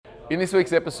In this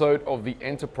week's episode of the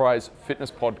Enterprise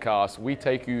Fitness Podcast, we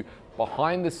take you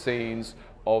behind the scenes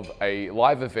of a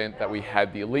live event that we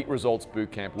had, the Elite Results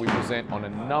Bootcamp. We present on a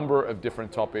number of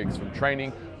different topics from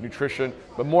training, nutrition,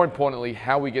 but more importantly,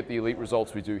 how we get the elite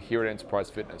results we do here at Enterprise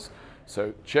Fitness.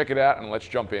 So check it out and let's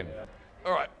jump in.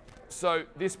 All right, so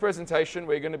this presentation,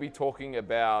 we're going to be talking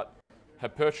about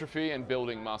hypertrophy and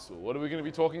building muscle. What are we going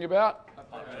to be talking about?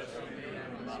 Hypertrophy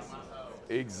and muscle.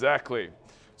 Exactly.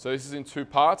 So this is in two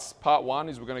parts. Part one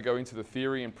is we're going to go into the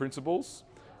theory and principles.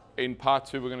 In part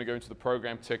two, we're going to go into the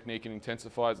program, technique, and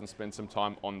intensifiers and spend some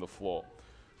time on the floor.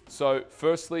 So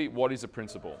firstly, what is a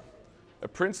principle? A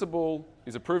principle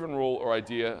is a proven rule or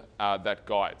idea that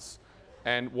guides.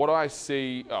 And what I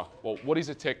see, what is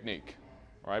a technique?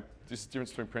 All right, this is the difference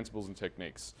between principles and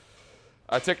techniques.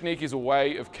 A technique is a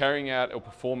way of carrying out or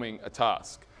performing a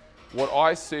task. What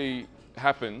I see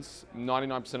happens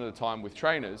 99% of the time with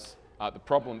trainers, the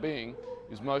problem being,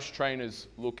 is most trainers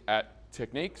look at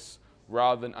techniques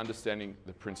rather than understanding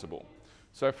the principle.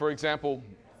 So for example,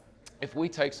 if we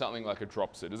take something like a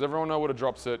drop set, does everyone know what a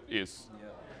drop set is? Yeah.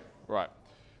 Right.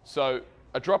 So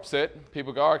a drop set,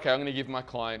 people go, okay, I'm going to give my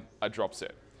client a drop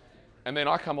set. And then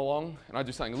I come along and I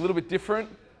do something a little bit different,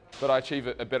 but I achieve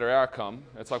a better outcome.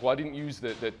 It's like, well, I didn't use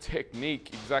the technique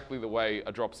exactly the way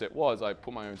a drop set was. I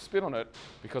put my own spin on it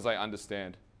because I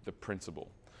understand the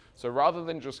principle. So rather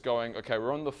than just going, okay,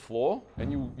 we're on the floor,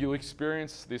 and you'll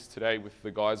experience this today with the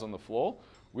guys on the floor,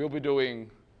 we'll be doing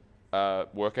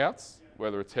workouts,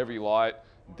 whether it's heavy, light,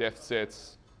 depth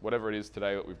sets, whatever it is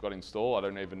today that we've got installed, I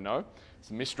don't even know.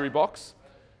 It's a mystery box.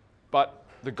 But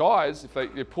the guys, if they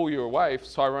pull you away,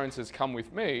 if Tyrone says, come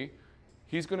with me,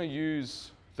 he's going to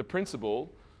use the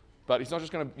principle, but he's not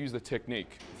just going to use the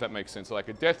technique, if that makes sense. So like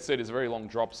a depth set is a very long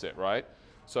drop set, right?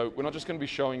 So we're not just going to be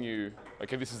showing you,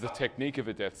 okay, this is the technique of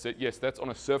a depth set. Yes, that's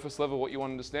on a surface level what you want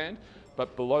to understand,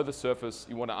 but below the surface,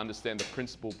 you want to understand the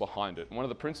principle behind it. And one of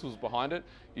the principles behind it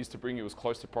is to bring you as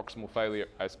close to proximal failure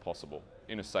as possible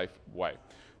in a safe way.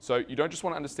 So you don't just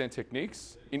want to understand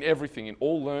techniques. In everything, in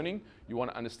all learning, you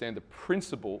want to understand the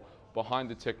principle behind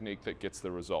the technique that gets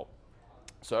the result.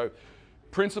 So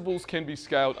principles can be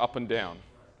scaled up and down.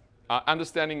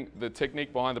 Understanding the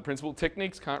technique behind the principle,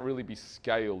 techniques can't really be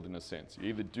scaled in a sense. You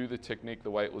either do the technique the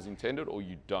way it was intended or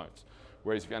you don't.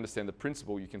 Whereas if you understand the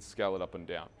principle, you can scale it up and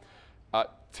down.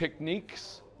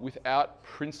 Techniques without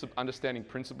understanding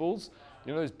principles,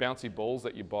 you know those bouncy balls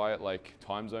that you buy at like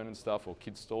Time Zone and stuff or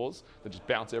kids stores that just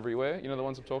bounce everywhere? You know the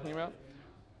ones I'm talking about?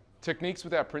 Techniques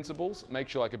without principles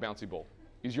makes you like a bouncy ball.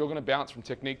 Is you're going to bounce from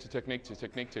technique to technique to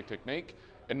technique to technique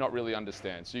and not really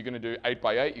understand. So you're going to do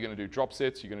 8x8, you're going to do drop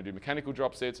sets, you're going to do mechanical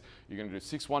drop sets, you're going to do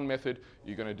 6-1 method,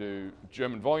 you're going to do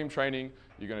German volume training,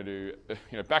 you're going to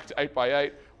do back to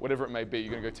 8x8, whatever it may be.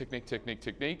 You're going to go technique, technique,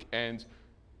 technique, and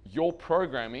your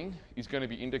programming is going to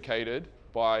be indicated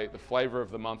by the flavor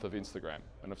of the month of Instagram.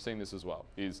 And I've seen this as well,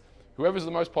 is whoever's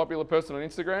the most popular person on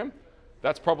Instagram,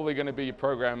 that's probably going to be your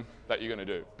program that you're going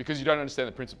to do because you don't understand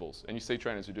the principles. And you see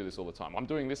trainers who do this all the time. I'm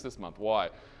doing this month. Why?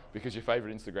 Because your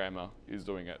favorite Instagrammer is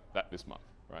doing it this month,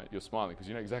 right? You're smiling because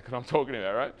you know exactly what I'm talking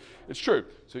about, right? It's true.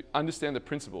 So understand the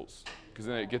principles because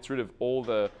then it gets rid of all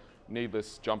the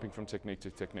needless jumping from technique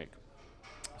to technique.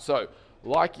 So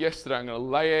like yesterday, I'm going to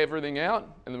lay everything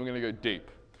out and then we're going to go deep.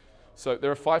 So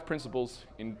there are 5 principles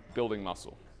in building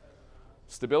muscle.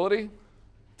 Stability,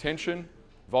 tension,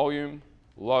 volume,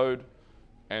 load,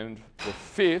 and the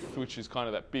 5th, which is kind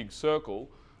of that big circle,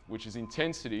 which is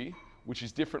intensity, which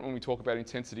is different when we talk about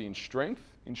intensity in strength.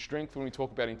 In strength, when we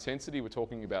talk about intensity, we're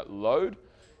talking about load.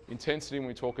 Intensity, when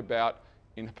we talk about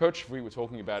in hypertrophy, we're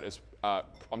talking about as,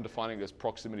 I'm defining it as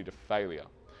proximity to failure.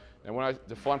 And when I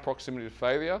define proximity to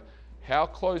failure, how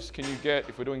close can you get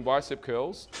if we're doing bicep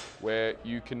curls where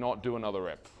you cannot do another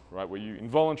rep, right? Where you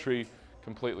involuntarily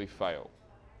completely fail.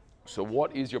 So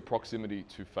what is your proximity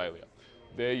to failure?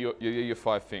 There are your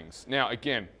 5 things. Now,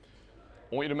 again,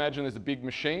 I want you to imagine there's a big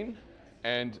machine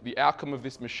and the outcome of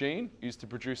this machine is to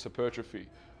produce hypertrophy.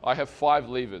 I have 5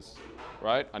 levers,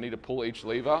 right? I need to pull each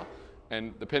lever,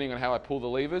 and depending on how I pull the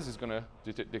levers is going to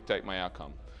dictate my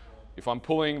outcome. If I'm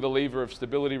pulling the lever of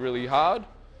stability really hard,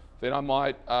 then I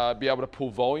might be able to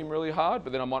pull volume really hard,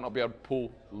 but then I might not be able to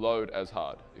pull load as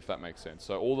hard, if that makes sense.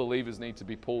 So all the levers need to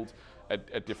be pulled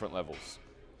at different levels.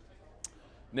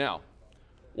 Now,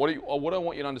 what I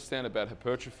want you to understand about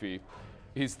hypertrophy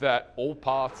is that all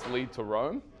paths lead to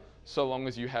Rome, so long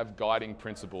as you have guiding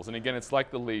principles. And again, it's like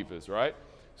the levers, right?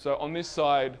 So on this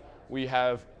side, we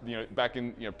have, back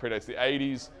in predates the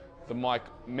 80s, the Mike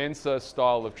Mensa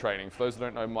style of training. For those who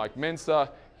don't know Mike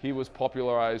Mensa, he was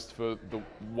popularized for the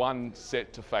one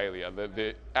set to failure,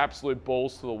 the absolute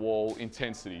balls to the wall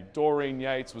intensity. Doreen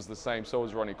Yates was the same, so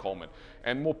was Ronnie Coleman.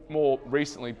 And more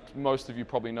recently, most of you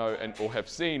probably know or have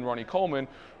seen Ronnie Coleman.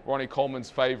 Ronnie Coleman's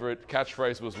favorite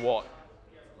catchphrase was what?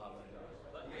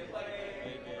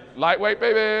 Lightweight,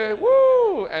 baby,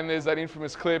 woo! And there's that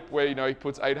infamous clip where, he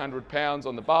puts 800 pounds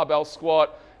on the barbell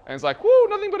squat, and it's like, woo,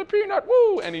 nothing but a peanut,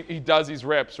 woo! And he does his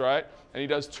reps, right? And he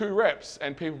does 2 reps,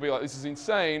 and people be like, this is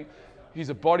insane. He's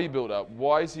a bodybuilder.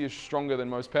 Why is he stronger than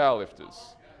most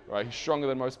powerlifters? Right? He's stronger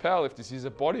than most powerlifters. He's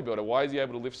a bodybuilder. Why is he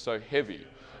able to lift so heavy?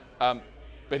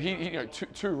 But he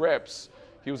 2 reps,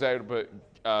 he was able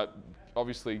to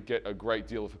obviously get a great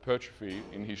deal of hypertrophy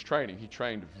in his training. He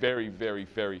trained very, very,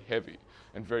 very heavy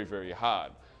and very, very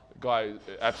hard. The guy,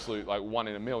 absolute like 1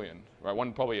 in a million,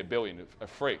 right? Probably a billion, a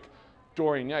freak.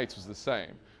 Dorian Yates was the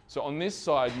same. So on this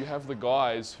side, you have the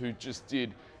guys who just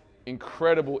did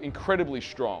incredibly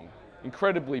strong,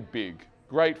 incredibly big,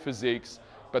 great physiques,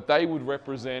 but they would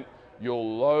represent your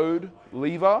load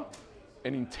lever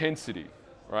and intensity,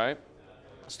 right?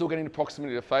 Still getting to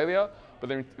proximity to failure, but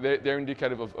they're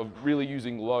indicative of really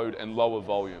using load and lower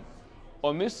volume.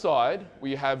 On this side,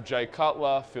 we have Jay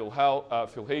Cutler, Phil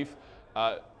Heath,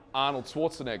 Arnold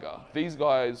Schwarzenegger. These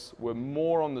guys were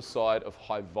more on the side of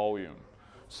high volume.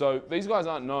 So these guys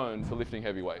aren't known for lifting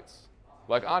heavy weights.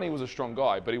 Like Arnie was a strong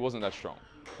guy, but he wasn't that strong.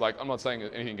 Like I'm not saying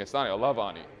anything against Arnie, I love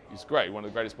Arnie. He's great, one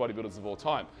of the greatest bodybuilders of all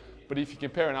time. But if you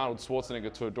compare an Arnold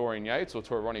Schwarzenegger to a Dorian Yates or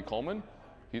to a Ronnie Coleman,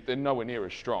 they're nowhere near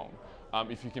as strong.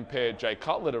 If you compare Jay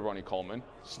Cutler to Ronnie Coleman,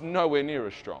 it's nowhere near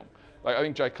as strong. Like I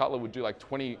think Jay Cutler would do like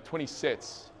 20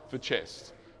 sets for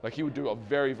chest. Like he would do a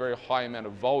very, very high amount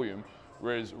of volume,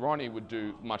 whereas Ronnie would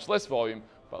do much less volume,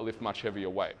 but lift much heavier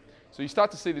weight. So you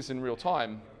start to see this in real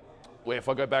time, where if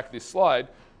I go back this slide,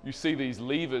 you see these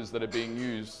levers that are being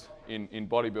used in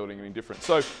bodybuilding and in different.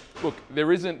 So look,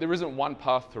 there isn't one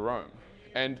path to Rome.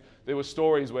 And there were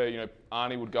stories where,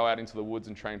 Arnie would go out into the woods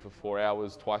and train for 4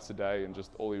 hours twice a day and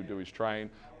just all he would do is train,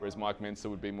 whereas Mike Mensa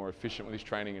would be more efficient with his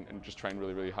training and just train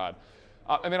really, really hard.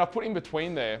 And then I put in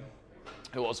between there,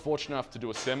 who I was fortunate enough to do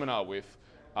a seminar with,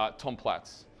 Tom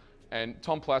Platz. And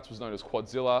Tom Platz was known as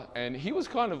Quadzilla, and he was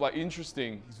kind of like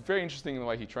interesting. He's very interesting in the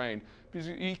way he trained, because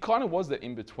he kind of was that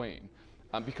in between.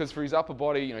 Because for his upper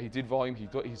body, he did volume,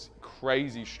 he's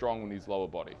crazy strong in his lower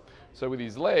body. So with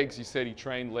his legs, he said he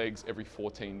trained legs every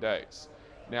 14 days.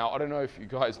 Now, I don't know if you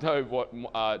guys know what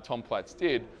Tom Platz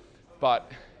did, but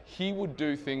he would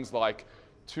do things like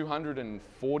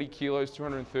 240 kilos,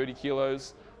 230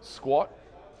 kilos squat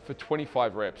for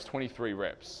 25 reps, 23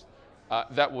 reps.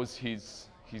 That was his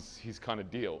kind of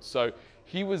deal. So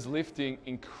he was lifting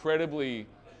incredibly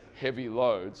heavy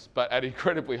loads, but at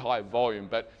incredibly high volume,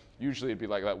 but usually it'd be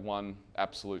like that one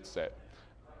absolute set.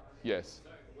 Yes?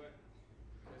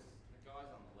 The guys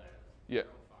on the left, Yeah.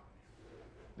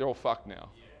 They're all fucked now.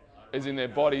 As in their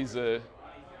bodies are...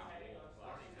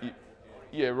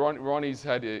 Yeah, Ronnie's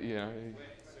had,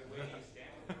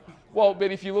 Well,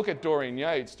 but if you look at Dorian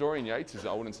Yates is,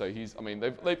 I wouldn't say he's,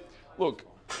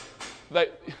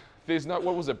 there's no,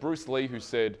 what was it, Bruce Lee who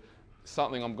said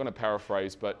something, I'm going to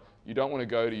paraphrase, but you don't want to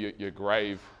go to your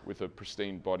grave with a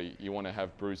pristine body. You want to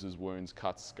have bruises, wounds,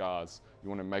 cuts, scars. You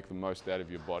want to make the most out of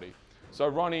your body. So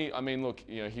Ronnie,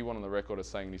 he went on the record as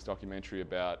saying in his documentary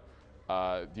about,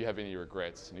 do you have any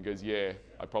regrets? And he goes, yeah,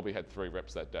 I probably had 3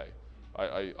 reps that day.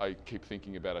 I keep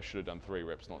thinking about I should have done 3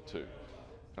 reps, not 2.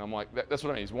 And I'm like, that's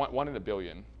what I mean. He's one in a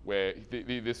billion, where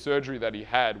the surgery that he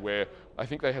had, where I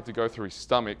think they had to go through his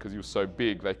stomach because he was so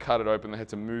big. They cut it open, they had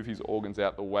to move his organs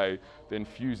out the way, then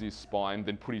fuse his spine,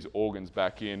 then put his organs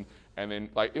back in. And then,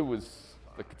 it was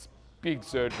it's big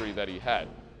surgery that he had.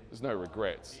 There's no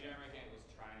regrets. You don't reckon it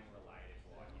was training related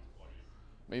for his body?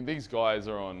 I mean, these guys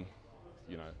are on,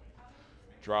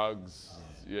 drugs,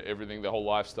 everything, their whole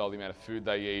lifestyle, the amount of food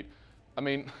they eat.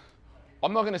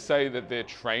 I'm not going to say that their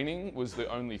training was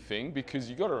the only thing, because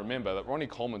you got to remember that Ronnie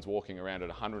Coleman's walking around at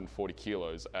 140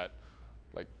 kilos at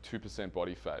 2%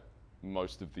 body fat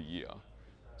most of the year.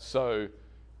 So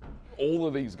all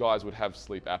of these guys would have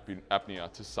sleep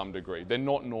apnea to some degree. They're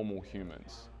not normal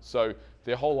humans. So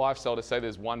their whole lifestyle, to say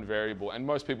there's one variable, and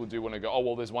most people do want to go, oh,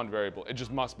 well, there's one variable. It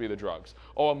just must be the drugs.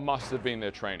 Oh, it must have been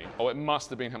their training. Oh, it must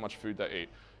have been how much food they eat.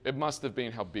 It must have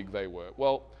been how big they were.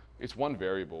 Well, it's one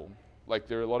variable.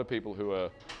 There are a lot of people who are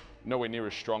nowhere near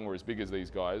as strong or as big as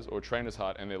these guys, or train as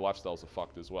hard, and their lifestyles are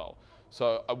fucked as well.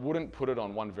 So I wouldn't put it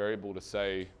on one variable to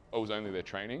say, oh, it was only their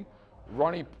training.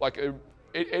 Ronnie,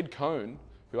 Ed Cohn,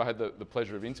 who I had the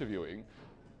pleasure of interviewing,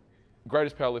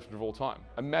 greatest powerlifter of all time.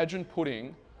 Imagine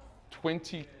putting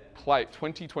 20 plates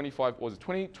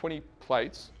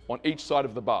on each side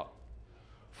of the bar.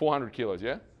 400 kilos,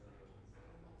 yeah?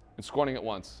 And squatting at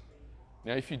once.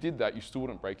 Now, if you did that, you still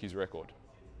wouldn't break his record.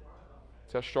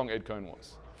 That's how strong Ed Cohn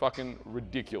was. Fucking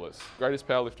ridiculous. Greatest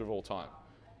powerlifter of all time.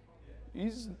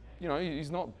 He's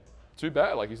not too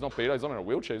bad. Like, he's not beat. He's not in a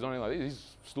wheelchair. He's not anything like this.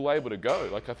 He's still able to go.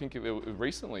 Like, I think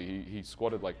recently he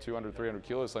squatted like 200, 300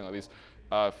 kilos, something like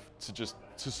this,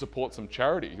 to support some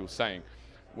charity, he was saying,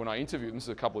 when I interviewed him. This is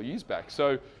a couple of years back.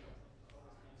 So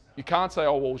you can't say,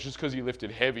 oh, well, it's just because he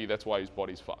lifted heavy, that's why his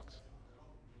body's fucked.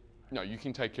 No, you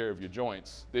can take care of your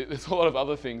joints. There's a lot of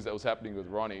other things that was happening with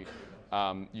Ronnie.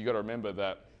 You got to remember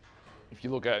that if you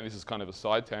look at, and this is kind of a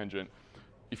side tangent,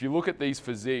 if you look at these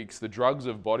physiques, the drugs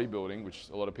of bodybuilding, which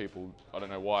a lot of people, I don't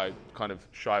know why, kind of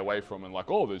shy away from and like,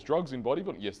 oh, there's drugs in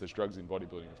bodybuilding. Yes, there's drugs in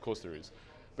bodybuilding. Of course there is.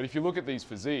 But if you look at these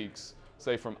physiques,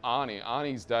 say from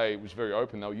Arnie's day was very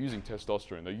open. They were using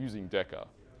testosterone. They're using DECA.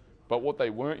 But what they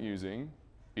weren't using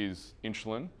is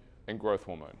insulin and growth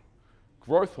hormone.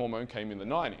 Growth hormone came in the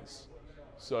 90s.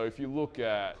 So if you look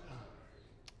at,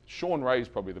 Sean Ray is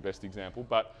probably the best example,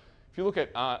 but if you look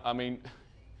at,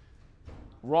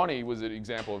 Ronnie was an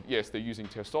example of, yes, they're using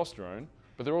testosterone,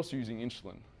 but they're also using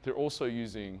insulin. They're also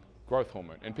using growth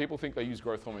hormone. And people think they use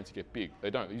growth hormone to get big.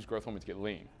 They don't. They use growth hormone to get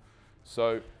lean.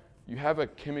 So you have a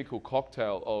chemical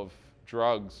cocktail of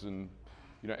drugs and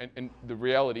the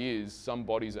reality is some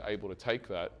bodies are able to take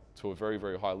that to a very,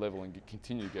 very high level and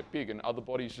continue to get big, and other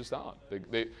bodies just aren't.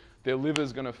 Their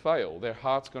liver's going to fail. Their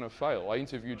heart's going to fail. I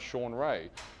interviewed Sean Ray.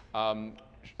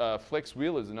 Flex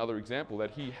Wheeler is another example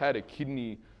that he had a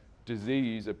kidney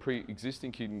disease, a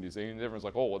pre-existing kidney disease, and everyone's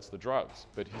like, oh, what's the drugs?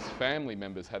 But his family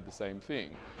members had the same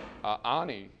thing.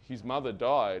 Arnie, his mother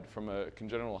died from a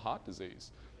congenital heart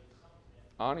disease.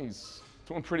 Arnie's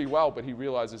doing pretty well, but he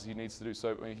realizes he needs to do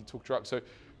so. He took drugs. So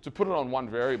to put it on one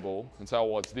variable and say, oh,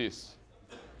 well, it's this.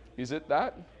 Is it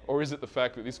that? Or is it the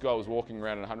fact that this guy was walking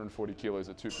around at 140 kilos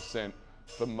at 2%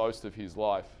 for most of his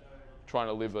life, trying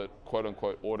to live a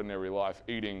quote-unquote ordinary life,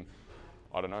 eating,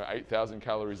 8,000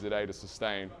 calories a day to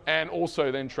sustain, and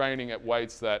also then training at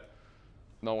weights that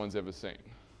no one's ever seen?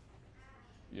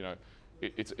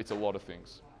 It's a lot of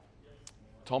things.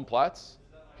 Tom Platz,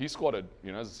 he squatted,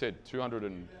 as I said,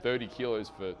 230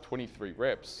 kilos for 23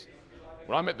 reps.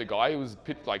 When I met the guy,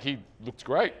 he looked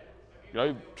great.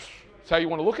 It's how you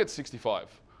want to look at 65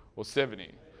 or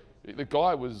 70. The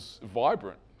guy was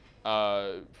vibrant,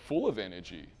 full of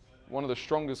energy. One of the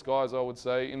strongest guys, I would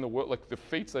say, in the world. Like, the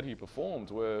feats that he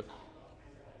performed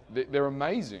they're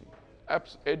amazing.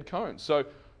 Ed Cohn. So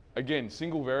again,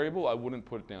 single variable, I wouldn't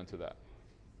put it down to that.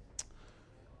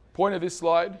 Point of this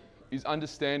slide is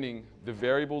understanding the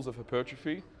variables of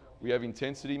hypertrophy. We have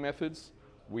intensity methods,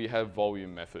 we have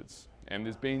volume methods. And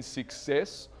there's been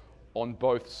success on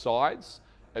both sides.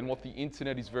 And what the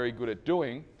internet is very good at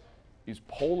doing is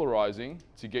polarizing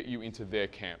to get you into their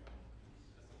camp.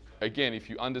 Again, if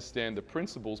you understand the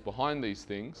principles behind these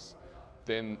things,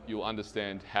 then you'll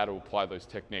understand how to apply those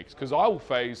techniques. Because I will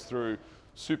phase through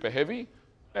super heavy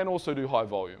and also do high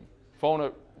volume. If I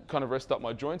want to kind of rest up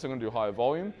my joints, I'm going to do higher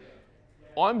volume.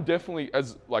 I'm definitely,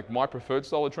 my preferred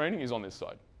style of training is on this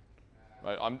side.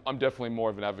 Right? I'm definitely more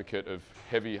of an advocate of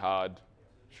heavy, hard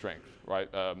strength, right?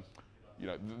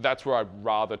 That's where I'd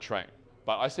rather train.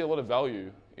 But I see a lot of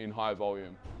value in high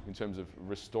volume in terms of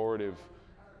restorative,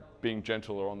 being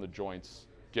gentler on the joints,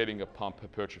 getting a pump,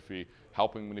 hypertrophy,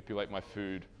 helping manipulate my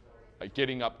food,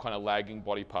 getting up kind of lagging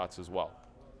body parts as well.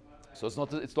 So it's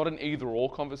not an either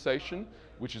or conversation,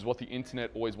 which is what the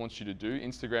internet always wants you to do.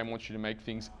 Instagram wants you to make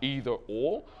things either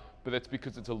or, but that's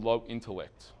because it's a low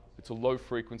intellect. It's a low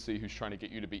frequency who's trying to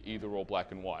get you to be either or,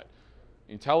 black and white.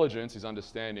 Intelligence is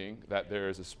understanding that there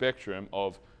is a spectrum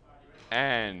of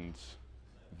and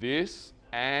this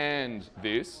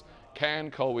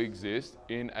can coexist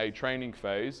in a training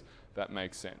phase that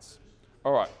makes sense.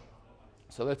 All right,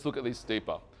 so let's look at this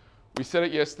deeper. We said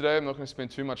it yesterday. I'm not going to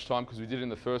spend too much time because we did it in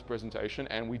the first presentation,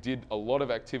 and we did a lot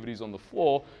of activities on the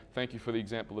floor. Thank you for the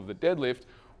example of the deadlift,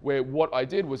 where what I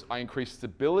did was I increased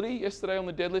stability yesterday on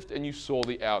the deadlift, and you saw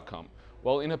the outcome.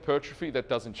 Well, in hypertrophy, that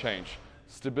doesn't change.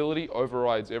 Stability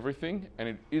overrides everything, and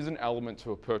it is an element to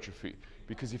hypertrophy,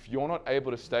 because if you're not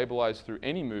able to stabilize through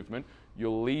any movement, you're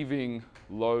leaving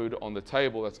load on the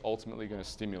table that's ultimately going to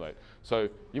stimulate. So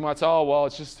you might say, oh, well,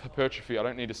 it's just hypertrophy. I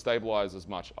don't need to stabilize as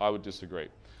much. I would disagree.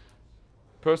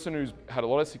 Person who's had a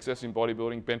lot of success in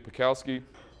bodybuilding, Ben Pikowski,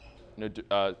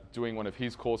 doing one of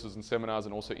his courses and seminars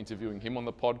and also interviewing him on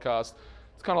the podcast.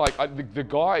 It's kind of like, the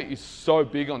guy is so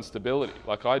big on stability.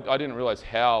 Like, I didn't realize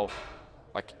how,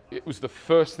 it was the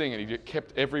first thing, and he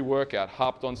kept every workout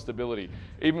harped on stability,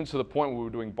 even to the point where we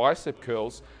were doing bicep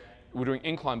curls, we were doing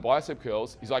incline bicep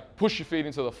curls. He's like, push your feet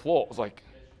into the floor. I was like,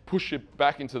 push it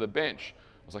back into the bench.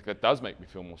 I was like, that does make me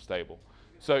feel more stable.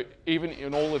 So even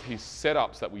in all of his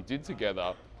setups that we did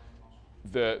together,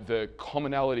 the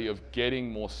commonality of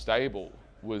getting more stable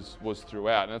was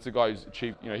throughout. And that's a guy who's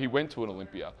achieved, he went to an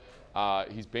Olympia.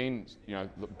 He's been,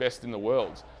 the best in the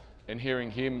world. And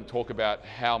hearing him talk about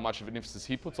how much of an emphasis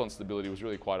he puts on stability was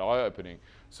really quite eye-opening.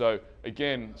 So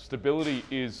again, stability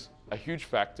is a huge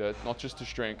factor, not just to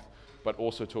strength, but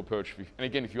also to hypertrophy. And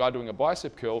again, if you are doing a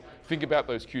bicep curl, think about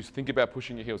those cues. Think about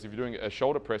pushing your heels. If you're doing a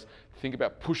shoulder press, think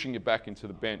about pushing it back into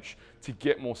the bench to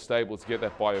get more stable, to get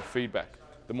that biofeedback.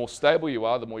 The more stable you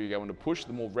are, the more you're going to push,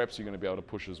 the more reps you're going to be able to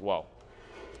push as well,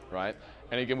 right?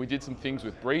 And again, we did some things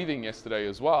with breathing yesterday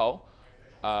as well,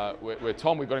 where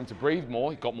Tom, we got him to breathe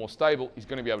more, he got more stable, he's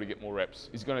going to be able to get more reps.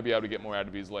 He's going to be able to get more out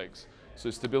of his legs.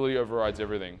 So stability overrides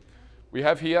everything. We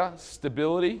have here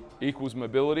stability equals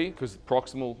mobility, because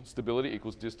proximal stability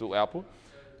equals distal output.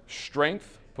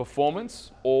 Strength,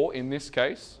 performance, or in this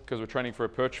case, because we're training for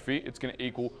hypertrophy, it's going to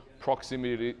equal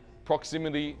proximity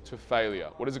to failure.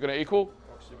 What is it going to equal?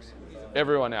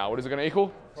 Everyone now. What is it going to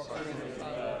equal?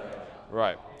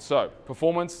 Right. So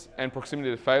performance and proximity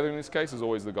to failure in this case is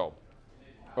always the goal.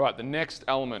 All right. The next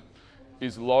element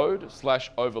is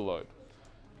load/overload.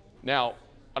 Now,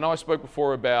 I know I spoke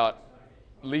before about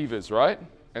levers, right?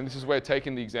 And this is where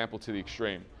taking the example to the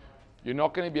extreme. You're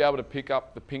not going to be able to pick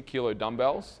up the pink kilo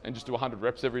dumbbells and just do 100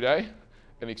 reps every day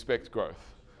and expect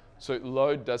growth. So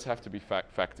load does have to be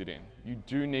factored in. You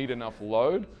do need enough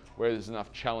load where there's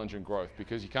enough challenge and growth,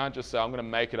 because you can't just say, I'm going to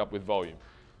make it up with volume.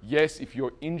 Yes, if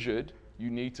you're injured, you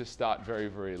need to start very,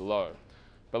 very low.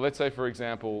 But let's say, for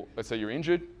example, you're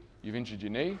injured, you've injured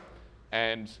your knee,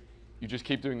 and you just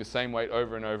keep doing the same weight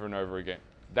over and over and over again.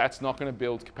 That's not going to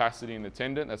build capacity in the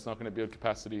tendon. That's not going to build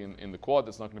capacity in the quad.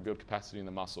 That's not going to build capacity in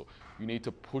the muscle. You need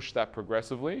to push that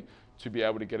progressively to be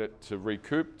able to get it to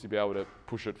recoup, to be able to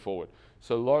push it forward.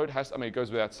 So load it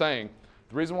goes without saying.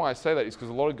 The reason why I say that is because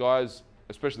a lot of guys,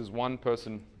 especially there's one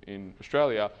person in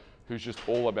Australia who's just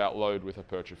all about load with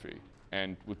hypertrophy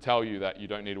and would tell you that you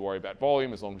don't need to worry about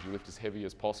volume as long as you lift as heavy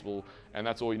as possible, and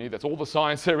that's all you need. That's all the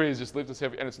science there is, just lift as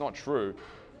heavy, and it's not true.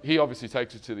 He obviously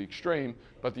takes it to the extreme,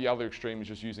 but the other extreme is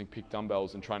just using peak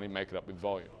dumbbells and trying to make it up with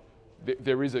volume.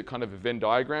 There is a kind of a Venn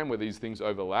diagram where these things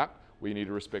overlap, where you need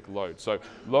to respect load. So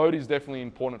load is definitely an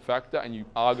important factor, and you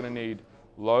are going to need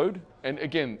load. And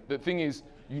again, the thing is,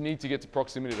 you need to get to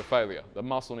proximity to failure. The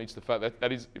muscle needs to fail.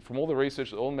 That is, from all the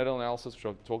research, all the meta-analysis, which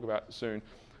I'll talk about soon,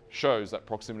 shows that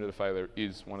proximity to failure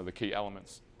is one of the key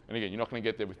elements. And again, you're not going to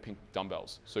get there with pink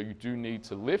dumbbells. So you do need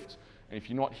to lift. And if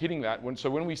you're not hitting that,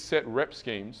 when we set rep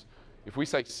schemes, if we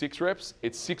say 6 reps,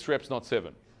 it's 6 reps, not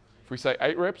 7. If we say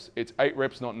 8 reps, it's 8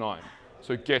 reps, not 9.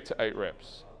 So get to 8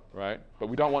 reps, right? But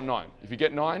we don't want 9. If you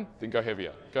get 9, then go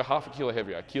heavier. Go half a kilo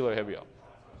heavier, a kilo heavier.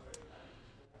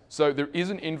 So there is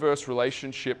an inverse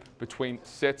relationship between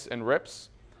sets and reps,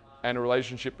 and a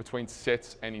relationship between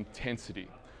sets and intensity.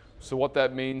 So what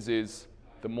that means is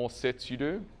the more sets you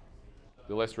do,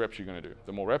 the less reps you're going to do.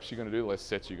 The more reps you're going to do, the less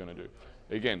sets you're going to do.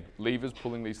 Again, levers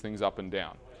pulling these things up and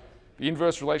down. The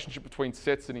inverse relationship between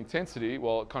sets and intensity,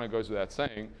 well, it kind of goes without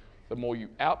saying, the more you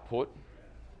output,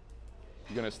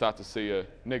 you're going to start to see a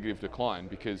negative decline,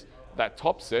 because that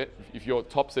top set, if your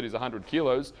top set is 100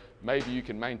 kilos, maybe you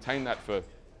can maintain that for,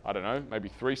 I don't know, maybe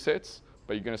 3 sets,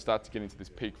 but you're going to start to get into this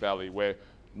peak valley where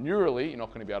neurally you're not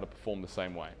going to be able to perform the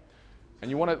same way. And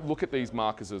you want to look at these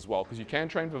markers as well, because you can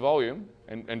train for volume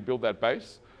and build that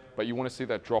base, but you want to see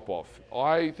that drop off.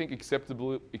 I think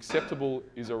acceptable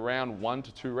is around 1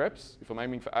 to 2 reps. If I'm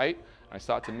aiming for 8 and I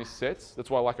start to miss sets, that's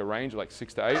why I like a range of like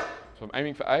 6 to 8. So I'm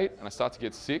aiming for 8 and I start to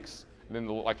get 6, and then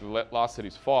the last set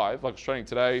is 5. Like I was training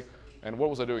today, and what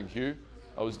was I doing, Hugh?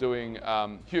 I was doing, I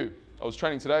was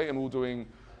training today and we were doing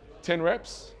 10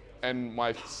 reps, and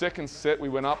my second set we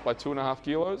went up by 2.5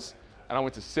 kilos, and I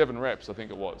went to 7 reps, I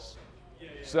think it was.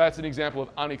 So that's an example of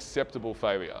unacceptable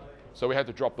failure. So we had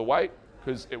to drop the weight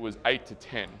because it was 8 to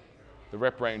 10. The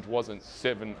rep range wasn't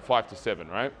 5 to 7,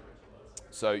 right?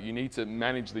 So you need to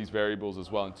manage these variables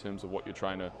as well in terms of what you're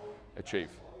trying to achieve.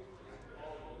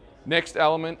 Next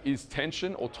element is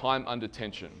tension or time under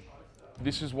tension.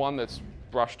 This is one that's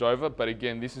brushed over, but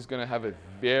again, this is going to have a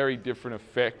very different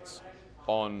effect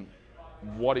on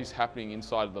what is happening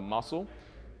inside of the muscle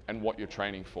and what you're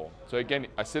training for. So again,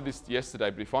 I said this yesterday,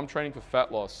 but if I'm training for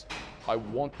fat loss, I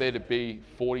want there to be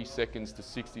 40 seconds to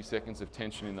 60 seconds of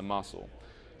tension in the muscle.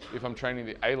 If I'm training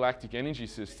the alactic energy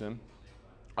system,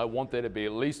 I want there to be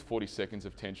at least 40 seconds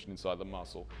of tension inside the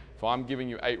muscle. If I'm giving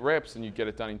you 8 reps and you get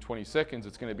it done in 20 seconds,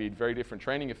 it's going to be a very different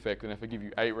training effect than if I give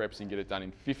you 8 reps and get it done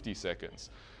in 50 seconds.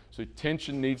 So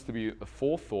tension needs to be a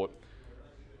forethought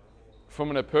From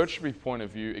an hypertrophy point of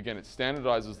view, again, it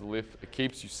standardizes the lift, it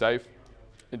keeps you safe.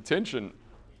 Intention,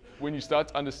 when you start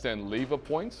to understand lever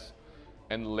points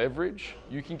and leverage,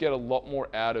 you can get a lot more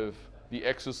out of the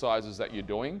exercises that you're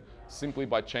doing simply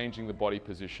by changing the body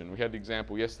position. We had the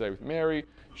example yesterday with Mary.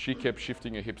 She kept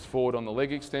shifting her hips forward on the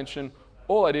leg extension.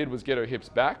 All I did was get her hips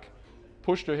back,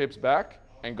 pushed her hips back,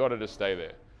 and got her to stay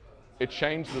there. It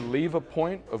changed the lever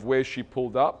point of where she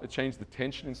pulled up. It changed the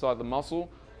tension inside the muscle.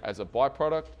 As a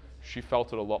byproduct, she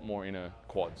felt it a lot more in her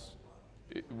quads.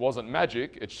 It wasn't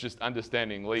magic, it's just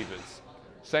understanding levers.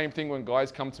 Same thing when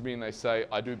guys come to me and they say,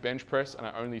 I do bench press and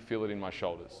I only feel it in my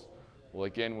shoulders. Well,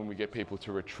 again, when we get people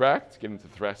to retract, get into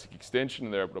thoracic extension,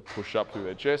 and they're able to push up through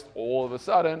their chest, all of a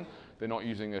sudden, they're not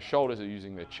using their shoulders, they're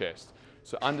using their chest.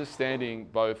 So understanding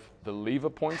both the lever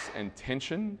points and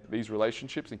tension, these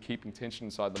relationships, and keeping tension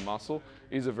inside the muscle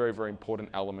is a very, very important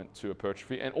element to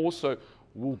hypertrophy, and also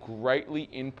will greatly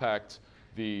impact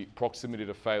the proximity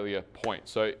to failure point.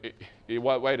 So a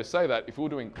way to say that, if we're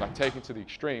doing, like taking to the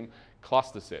extreme,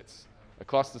 cluster sets. A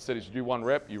cluster set is you do 1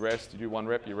 rep, you rest, you do 1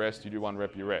 rep, you rest, you do 1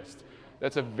 rep, you rest.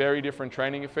 That's a very different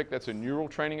training effect. That's a neural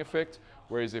training effect.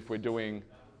 Whereas if we're doing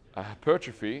a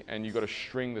hypertrophy and you've got to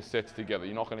string the sets together,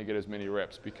 you're not going to get as many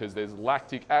reps because there's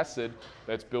lactic acid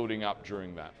that's building up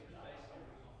during that.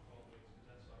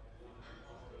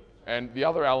 And the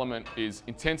other element is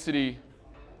intensity,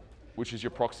 which is your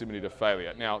proximity to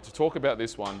failure. Now, to talk about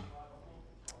this one,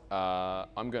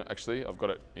 I've got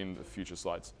it in the future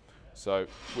slides. So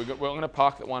we're going to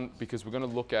park that one because we're going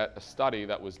to look at a study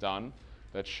that was done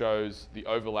that shows the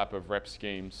overlap of rep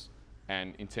schemes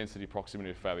and intensity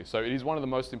proximity to failure. So it is one of the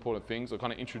most important things. I'll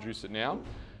kind of introduce it now.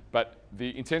 But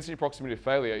the intensity proximity to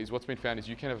failure is what's been found is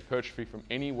you can have hypertrophy from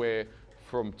anywhere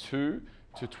from 2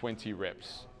 to 20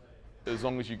 reps, as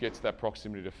long as you get to that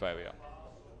proximity to failure.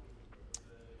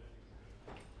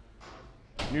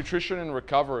 Nutrition and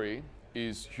recovery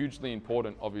is hugely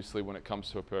important, obviously, when it comes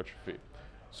to hypertrophy.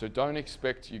 So don't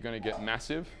expect you're going to get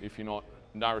massive if you're not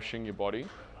nourishing your body,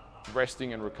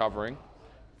 resting and recovering.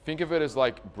 Think of it as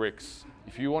like bricks.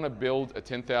 If you want to build a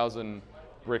 10,000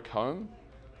 brick home,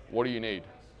 what do you need?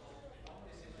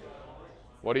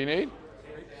 What do you need?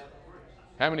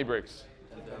 How many bricks?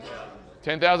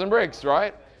 10,000 bricks,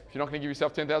 right? If you're not going to give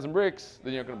yourself 10,000 bricks,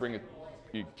 then you're not going to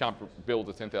you can't build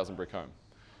a 10,000 brick home.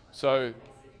 So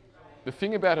the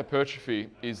thing about hypertrophy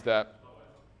is that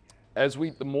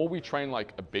the more we train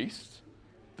like a beast,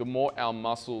 the more our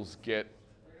muscles get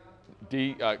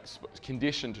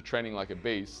conditioned to training like a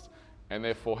beast, and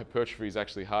therefore hypertrophy is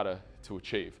actually harder to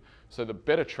achieve. So the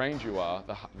better trained you are,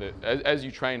 as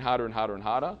you train harder and harder and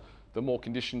harder, the more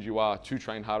conditioned you are to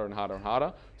train harder and harder and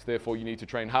harder. So therefore you need to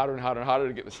train harder and harder and harder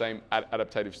to get the same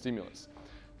adaptative stimulus.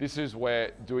 This is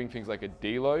where doing things like a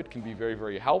deload can be very,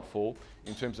 very helpful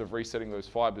in terms of resetting those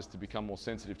fibers to become more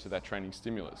sensitive to that training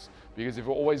stimulus. Because if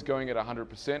we're always going at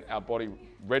 100%, our body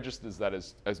registers that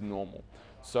as normal.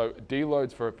 So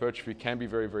deloads for hypertrophy can be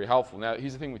very, very helpful. Now,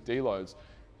 here's the thing with deloads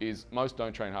is most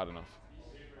don't train hard enough,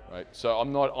 right? So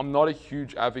I'm not a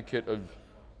huge advocate of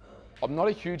a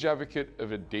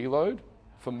deload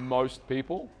for most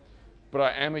people, but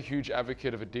I am a huge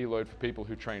advocate of a deload for people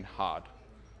who train hard.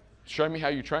 Show me how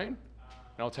you train, and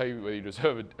I'll tell you whether you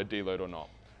deserve a deload or not.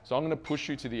 So I'm going to push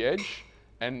you to the edge,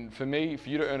 and for me, for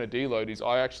you to earn a deload is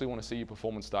I actually want to see your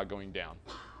performance start going down.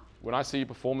 When I see your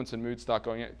performance and mood start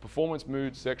going out, performance,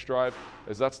 mood, sex drive,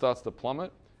 as that starts to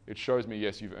plummet, it shows me,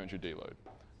 yes, you've earned your deload.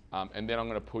 And then I'm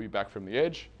going to pull you back from the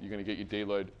edge, you're going to get your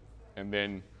deload, and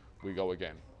then we go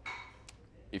again.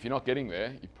 If you're not getting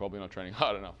there, you're probably not training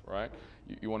hard enough, right?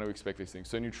 You want to expect these things.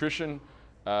 So nutrition,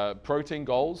 protein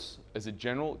goals as a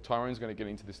general, Tyrone's going to get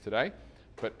into this today,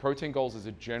 but protein goals as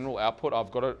a general output,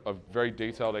 I've got a very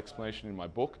detailed explanation in my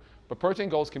book, but protein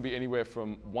goals can be anywhere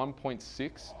from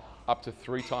 1.6 up to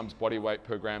 3 times body weight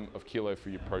per gram of kilo for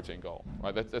your protein goal,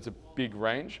 right? That's a big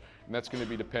range, and that's going to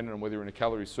be dependent on whether you're in a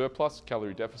calorie surplus,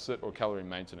 calorie deficit, or calorie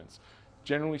maintenance.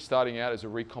 Generally starting out as a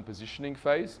recompositioning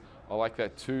phase, I like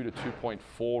that 2 to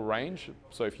 2.4 range.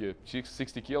 So if you're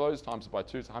 60 kilos times it by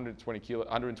 2, it's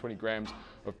 120 grams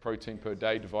of protein per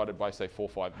day divided by, say, 4 or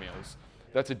 5 meals.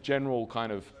 That's a general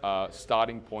kind of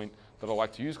starting point that I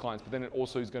like to use clients, but then it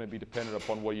also is going to be dependent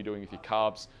upon what you're doing with your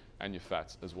carbs and your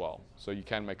fats as well. So you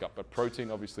can make up, but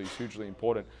protein obviously is hugely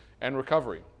important, and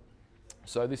recovery.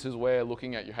 So this is where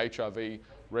looking at your HRV,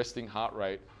 resting heart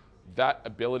rate, that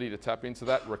ability to tap into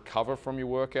that, recover from your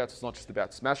workouts. It's not just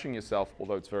about smashing yourself,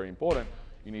 although it's very important.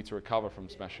 You need to recover from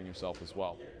smashing yourself as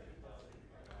well.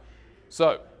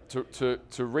 So to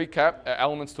recap,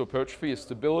 elements to hypertrophy is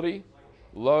stability,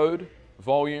 load,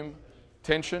 volume,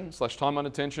 tension / time under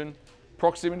tension,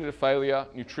 proximity to failure,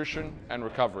 nutrition, and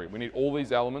recovery. We need all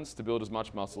these elements to build as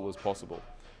much muscle as possible.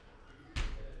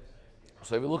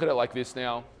 So if we look at it like this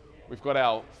now, we've got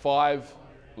our 5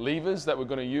 levers that we're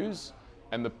going to use,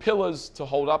 and the pillars to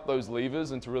hold up those levers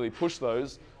and to really push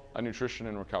those are nutrition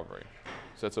and recovery.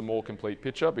 So it's a more complete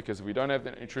picture, because if we don't have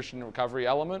the nutrition and recovery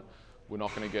element, we're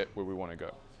not going to get where we want to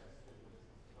go.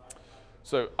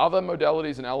 So other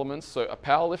modalities and elements, so a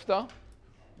power lifter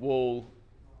will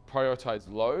prioritize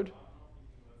load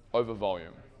over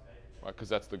volume, right? Because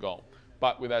that's the goal.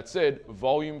 But with that said,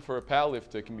 volume for a power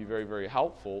lifter can be very, very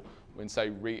helpful when, say,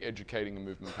 re-educating a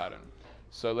movement pattern.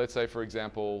 So let's say, for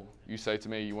example, you say to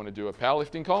me, you want to do a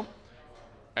powerlifting comp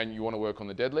and you want to work on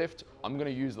the deadlift. I'm going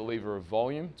to use the lever of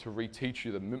volume to reteach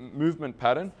you the movement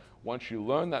pattern. Once you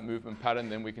learn that movement pattern,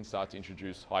 then we can start to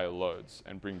introduce higher loads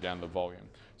and bring down the volume.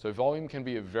 So volume can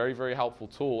be a very, very helpful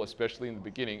tool, especially in the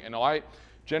beginning. And I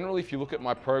generally, if you look at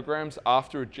my programs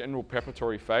after a general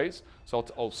preparatory phase, so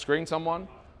I'll screen someone,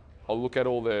 I'll look at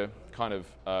all their kind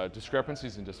of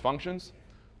discrepancies and dysfunctions.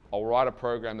 I'll write a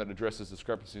program that addresses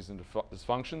discrepancies and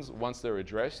dysfunctions. Once they're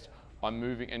addressed, I'm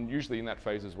moving, and usually in that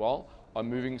phase as well, I'm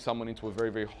moving someone into a very,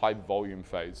 very high volume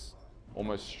phase,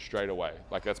 almost straight away.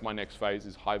 Like that's my next phase,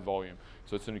 is high volume.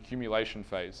 So it's an accumulation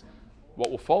phase. What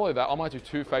will follow that, I might do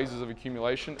 2 phases of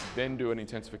accumulation, then do an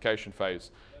intensification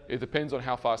phase. It depends on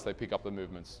how fast they pick up the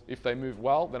movements. If they move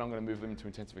well, then I'm going to move them into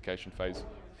intensification phase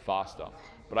faster.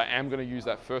 But I am going to use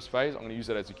that first phase, I'm going to use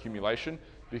that as accumulation,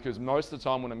 because most of the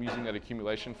time when I'm using that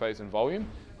accumulation phase and volume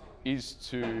is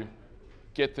to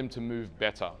get them to move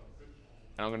better.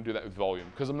 And I'm going to do that with volume,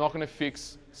 because I'm not going to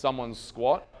fix someone's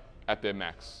squat at their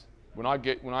max. When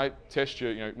I test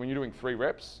you, when you're doing 3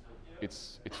 reps,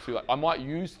 it's too late. I might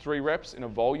use 3 reps in a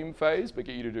volume phase, but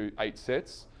get you to do 8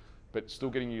 sets, but still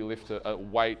getting you to lift a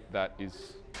weight that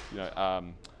is,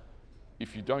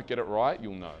 if you don't get it right,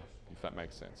 you'll know, if that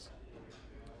makes sense.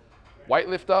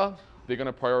 Weightlifter, they're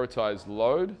going to prioritize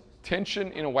load.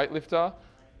 Tension in a weightlifter,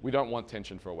 we don't want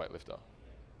tension for a weightlifter,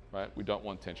 right? We don't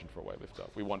want tension for a weightlifter.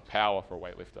 We want power for a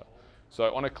weightlifter.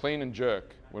 So on a clean and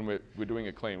jerk, when we're doing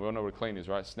a clean, we all know what a clean is,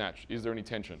 right? Snatch, is there any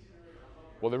tension?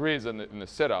 Well, there is in the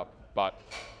setup, but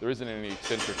there isn't any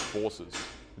eccentric forces.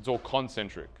 It's all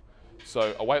concentric.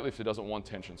 So a weightlifter doesn't want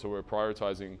tension, so we're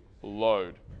prioritizing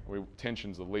load.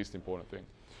 Tension's the least important thing.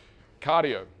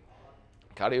 Cardio.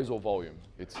 Cardio is all volume.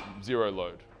 It's 0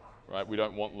 load, right? We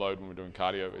don't want load when we're doing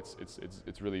cardio.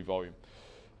 It's really volume.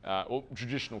 Or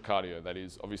traditional cardio, that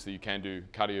is. Obviously, you can do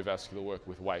cardiovascular work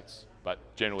with weights, but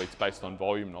generally it's based on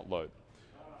volume, not load.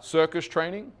 Circus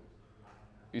training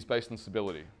is based on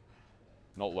stability,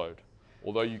 not load.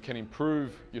 Although you can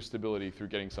improve your stability through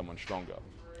getting someone stronger.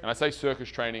 And I say circus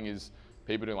training is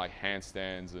people doing like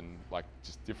handstands and like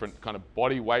just different kind of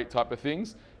body weight type of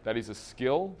things. That is a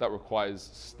skill that requires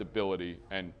stability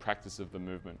and practice of the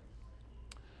movement.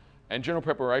 And general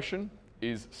preparation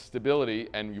is stability,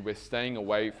 and we're staying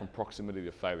away from proximity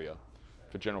to failure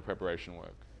for general preparation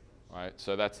work, right?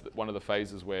 So that's one of the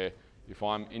phases where if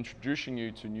I'm introducing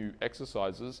you to new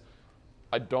exercises,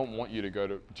 I don't want you to go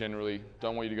to proximity. I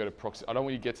don't want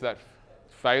you to get to that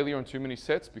failure on too many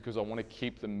sets, because I want to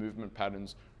keep the movement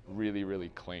patterns really, really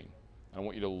clean. I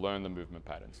want you to learn the movement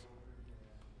patterns.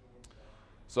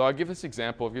 So I give this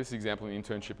example in the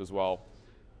internship as well,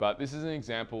 but this is an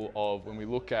example of when we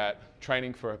look at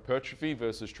training for hypertrophy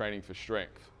versus training for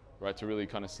strength, right, to really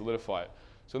kind of solidify it.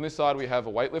 So on this side we have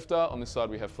a weightlifter, on this side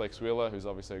we have Flex Wheeler, who's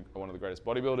obviously one of the greatest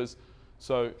bodybuilders.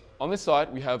 So on this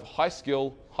side we have high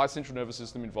skill, high central nervous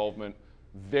system involvement,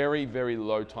 very, very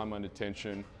low time under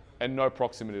tension, and no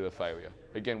proximity to failure.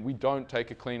 Again, we don't take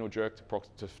a clean or jerk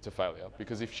to failure,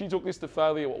 because if she took this to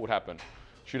failure, what would happen?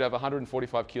 She'd have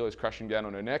 145 kilos crashing down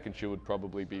on her neck, and she would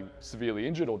probably be severely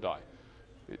injured or die.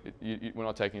 We're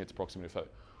not taking it to proximity to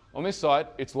failure. On this side,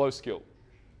 it's low skill.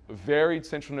 Varied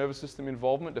central nervous system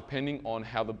involvement depending on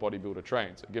how the bodybuilder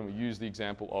trains. Again, we use the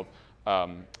example of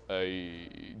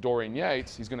a Dorian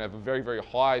Yates. He's going to have a very, very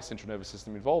high central nervous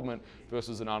system involvement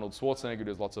versus an Arnold Schwarzenegger who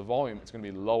does lots of volume. It's going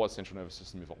to be lower central nervous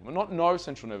system involvement. Not no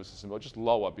central nervous system, but just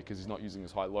lower, because he's not using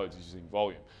as high loads, he's using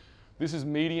volume. This is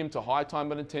medium to high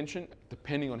time under tension,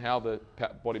 depending on how the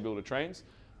bodybuilder trains,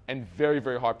 and very,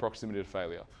 very high proximity to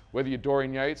failure. Whether you're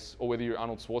Dorian Yates or whether you're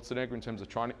Arnold Schwarzenegger in terms of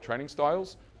training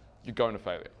styles, you're going to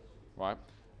failure, right?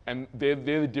 And they're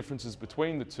the differences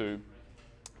between the two.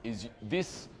 Is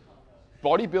this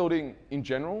bodybuilding in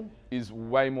general is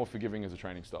way more forgiving as a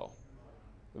training style.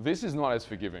 This is not as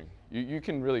forgiving. You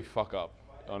can really fuck up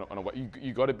on a way.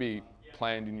 You got to be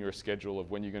planned in your schedule of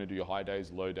when you're going to do your high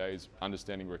days, low days,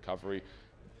 understanding recovery.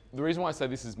 The reason why I say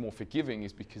this is more forgiving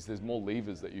is because there's more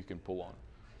levers that you can pull on.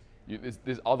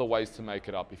 There's other ways to make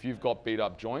it up. If you've got beat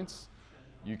up joints,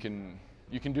 you can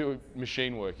do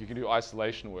machine work, you can do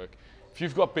isolation work. If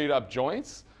you've got beat up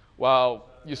joints, well,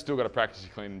 you still got to practice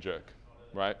your clean and jerk,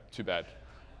 right? Too bad.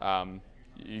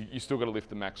 You still got to lift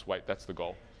the max weight. That's the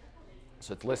goal.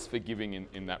 So it's less forgiving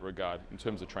in that regard in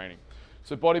terms of training.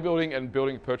 So bodybuilding and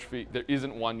building hypertrophy, there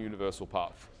isn't one universal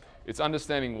path. It's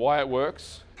understanding why it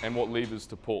works and what levers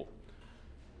to pull.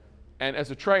 And as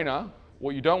a trainer,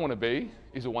 what you don't want to be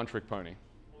is a one-trick pony.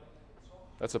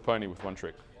 That's a pony with one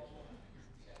trick.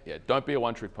 Yeah, don't be a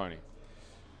one-trick pony.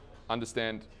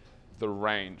 Understand the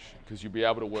range, because you'll be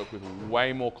able to work with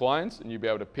way more clients and you'll be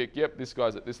able to pick, yep, this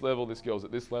guy's at this level, this girl's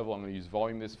at this level, I'm going to use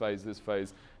volume this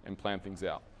phase, and plan things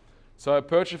out. So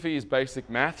hypertrophy is basic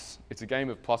maths. It's a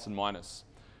game of plus and minus.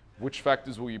 Which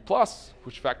factors will you plus?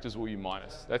 Which factors will you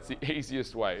minus? That's the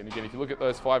easiest way. And again, if you look at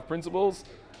those 5 principles,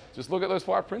 just look at those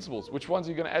 5 principles. Which ones are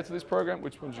you going to add to this program?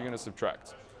 Which ones are you going to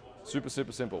subtract? Super,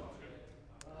 super simple.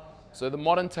 So the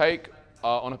modern take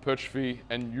on hypertrophy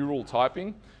and neural typing,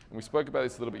 and we spoke about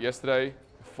this a little bit yesterday,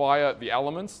 fire the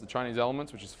elements, the Chinese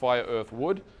elements, which is fire, earth,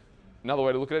 wood. Another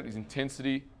way to look at it is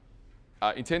intensity,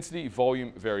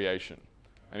 volume, variation.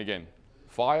 And again,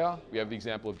 fire, we have the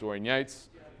example of Dorian Yates.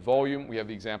 Volume, we have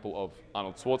the example of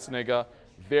Arnold Schwarzenegger.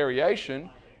 Variation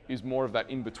is more of that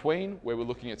in-between, where we're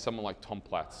looking at someone like Tom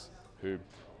Platz, who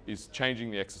is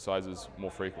changing the exercises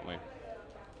more frequently.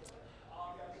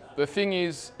 The thing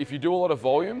is, if you do a lot of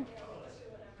volume,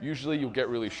 usually you'll get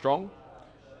really strong.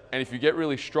 And if you get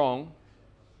really strong,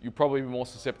 you'll probably be more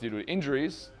susceptible to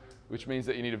injuries, which means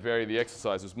that you need to vary the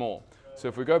exercises more. So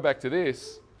if we go back to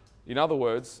this, in other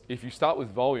words, if you start with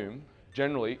volume,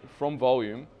 generally from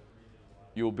volume,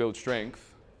 you'll build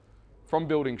strength. From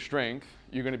building strength,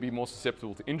 you're going to be more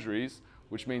susceptible to injuries,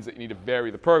 which means that you need to vary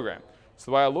the program.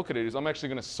 So the way I look at it is I'm actually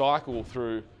going to cycle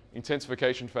through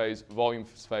intensification phase, volume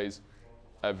phase,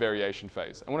 variation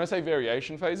phase. And when I say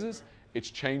variation phases, it's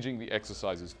changing the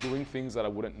exercises, doing things that I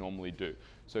wouldn't normally do.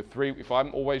 So if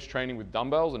I'm always training with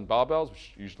dumbbells and barbells,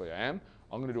 which usually I am,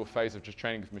 I'm going to do a phase of just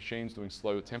training with machines, doing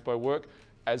slower tempo work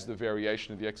as the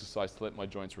variation of the exercise to let my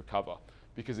joints recover.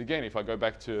 Because again, if I go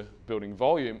back to building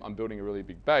volume, I'm building a really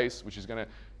big base, which is going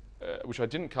to, which I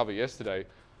didn't cover yesterday,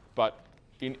 but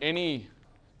in any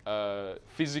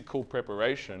physical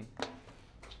preparation,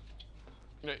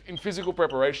 in physical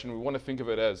preparation, we want to think of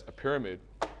it as a pyramid,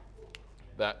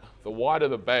 that the wider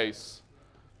the base,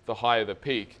 the higher the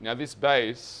peak. Now this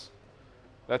base,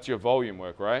 that's your volume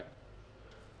work, right?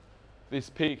 This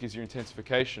peak is your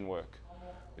intensification work,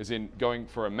 as in going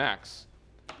for a max.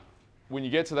 When you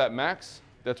get to that max,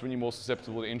 that's when you're more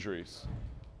susceptible to injuries.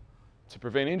 To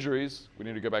prevent injuries, we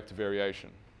need to go back to variation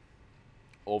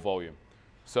or volume.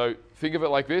 So think of it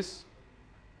like this,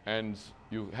 and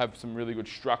you'll have some really good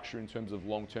structure in terms of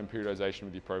long-term periodization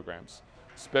with your programs,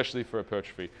 especially for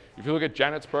hypertrophy. If you look at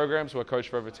Janet's programs, who I coached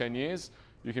for over 10 years,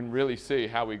 you can really see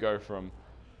how we go from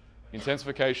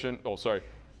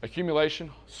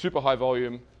accumulation, super high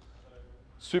volume,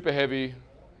 super heavy,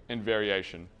 and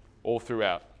variation all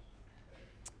throughout.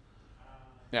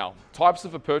 Now, types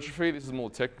of hypertrophy, this is more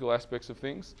technical aspects of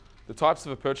things. The types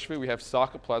of hypertrophy, we have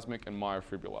sarcoplasmic and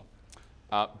myofibrillar.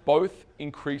 Both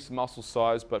increase muscle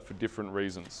size, but for different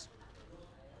reasons.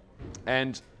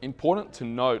 And important to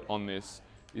note on this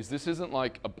is this isn't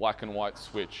like a black and white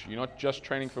switch. You're not just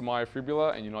training for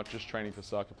myofibrillar and you're not just training for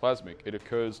sarcoplasmic. It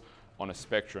occurs on a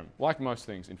spectrum, like most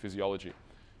things in physiology.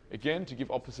 Again, to give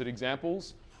opposite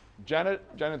examples,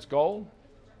 Janet's goal,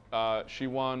 she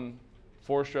won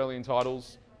 4 Australian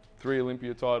titles, 3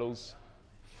 Olympia titles,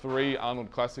 3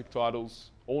 Arnold Classic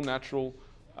titles, all natural,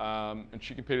 and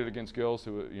she competed against girls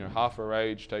who were half her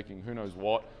age, taking who knows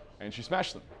what, and she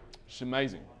smashed them. She's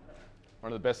amazing.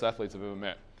 One of the best athletes I've ever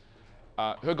met.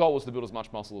 Her goal was to build as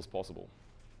much muscle as possible.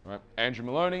 Right? Andrew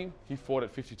Maloney, he fought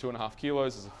at 52.5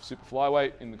 kilos as a super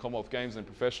flyweight in the Commonwealth Games and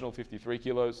professional, 53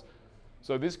 kilos.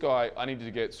 So this guy, I needed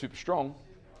to get super strong,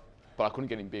 but I couldn't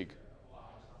get him big,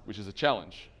 which is a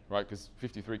challenge, right? Because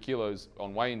 53 kilos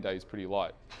on weigh-in day is pretty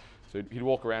light. So he'd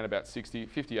walk around about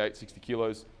 58, 60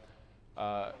 kilos.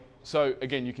 So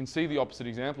again, you can see the opposite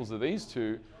examples of these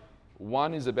two.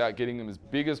 One is about getting them as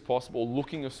big as possible,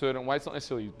 looking a certain way. It's not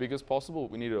necessarily as big as possible.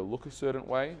 We need to look a certain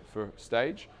way for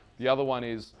stage. The other one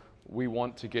is we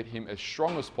want to get him as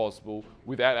strong as possible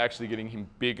without actually getting him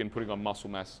big and putting on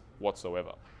muscle mass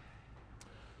whatsoever.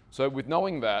 So with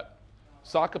knowing that,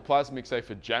 sarcoplasmic, say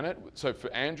for Janet, so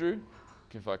for Andrew,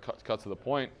 if I cut to the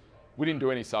point, we didn't do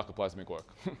any sarcoplasmic work.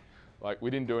 Like we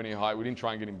didn't do any height, we didn't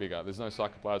try and get him bigger. There's no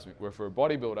sarcoplasmic. Where for a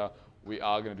bodybuilder, we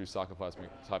are going to do sarcoplasmic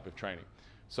type of training.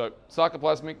 So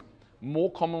sarcoplasmic,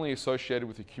 more commonly associated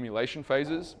with accumulation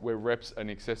phases where reps are in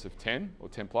excess of 10 or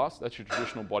 10 plus. That's your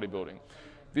traditional bodybuilding.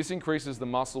 This increases the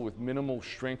muscle with minimal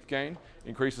strength gain,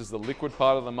 increases the liquid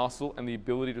part of the muscle, and the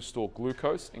ability to store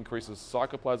glucose, increases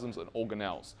cytoplasms and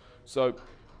organelles. So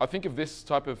I think of this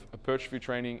type of hypertrophy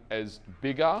training as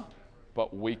bigger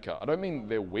but weaker. I don't mean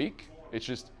they're weak, it's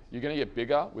just you're going to get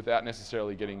bigger without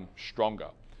necessarily getting stronger.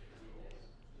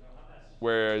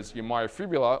 Whereas your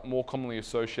myofibula, more commonly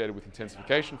associated with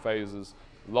intensification phases,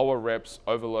 lower reps,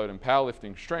 overload, and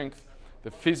powerlifting strength,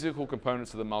 the physical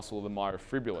components of the muscle are the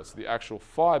myofibula, so the actual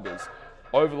fibers,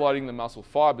 overloading the muscle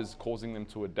fibers, causing them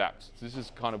to adapt. So this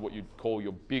is kind of what you'd call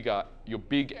your big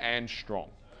and strong.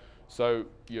 So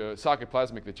your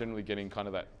sarcoplasmic, they're generally getting kind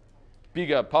of that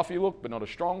bigger, puffy look, but not as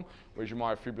strong, whereas your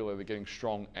myofibula, they're getting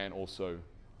strong and also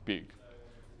big.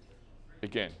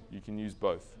 Again, you can use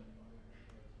both.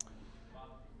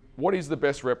 What is the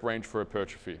best rep range for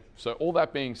hypertrophy? So all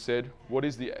that being said, what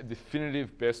is the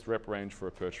definitive best rep range for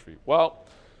hypertrophy? Well,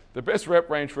 the best rep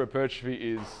range for hypertrophy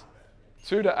is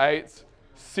 2 to 8,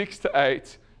 6 to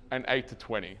 8, and 8 to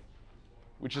 20,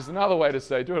 which is another way to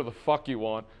say do whatever the fuck you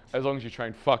want as long as you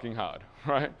train fucking hard,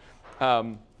 right?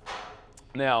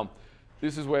 Now,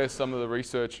 this is where some of the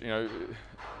research, a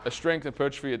strength and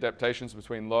hypertrophy adaptations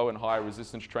between low and high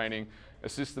resistance training, a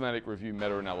systematic review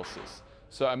meta-analysis.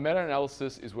 So a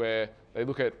meta-analysis is where they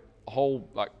look at a whole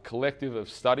collective of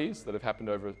studies that have happened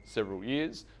over several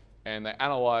years, and they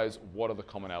analyze what are the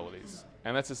commonalities.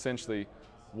 And that's essentially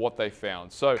what they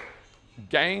found. So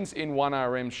gains in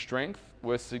 1RM strength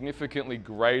were significantly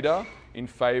greater in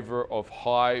favor of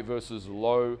high versus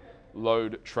low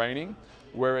load training,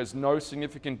 whereas no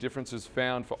significant differences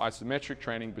found for isometric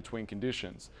training between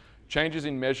conditions. Changes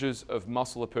in measures of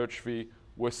muscle hypertrophy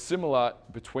were similar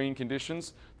between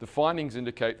conditions. The findings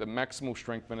indicate that maximal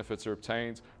strength benefits are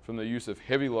obtained from the use of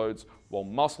heavy loads, while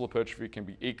muscle hypertrophy can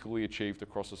be equally achieved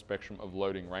across a spectrum of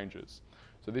loading ranges.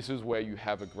 So this is where you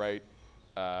have a great,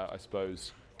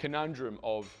 conundrum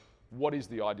of what is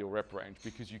the ideal rep range,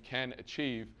 because you can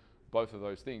achieve both of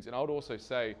those things. And I would also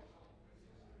say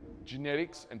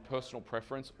genetics and personal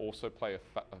preference also play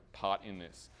a part in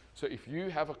this. So if you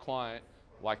have a client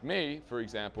like me, for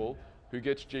example, who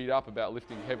gets G'd up about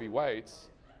lifting heavy weights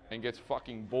and gets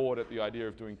fucking bored at the idea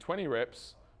of doing 20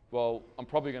 reps, well, I'm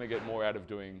probably going to get more out of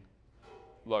doing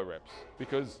low reps,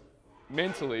 because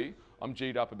mentally I'm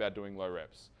G'd up about doing low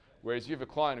reps. Whereas you have a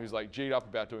client who's G'd up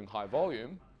about doing high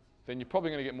volume, then you're probably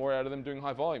going to get more out of them doing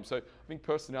high volume. So I think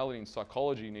personality and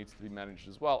psychology needs to be managed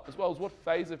as well as what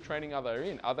phase of training are they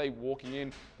in. Are they walking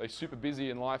in, they're super busy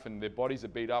in life and their bodies are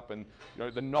beat up, and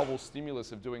the novel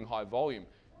stimulus of doing high volume,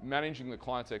 managing the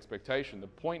client's expectation. The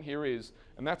point here is,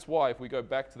 and that's why if we go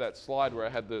back to that slide where I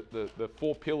had the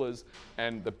 4 pillars,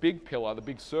 and the big pillar, the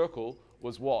big circle,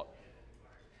 was what?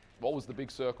 What was the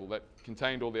big circle that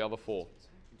contained all the other 4?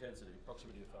 Intensity,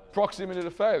 proximity to failure. Proximity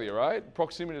to failure, right?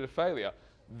 Proximity to failure.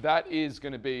 That is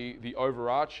going to be the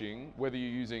overarching, whether you're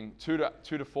using 2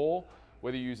 to 4,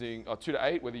 whether you're using 2 to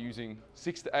 8, whether you're using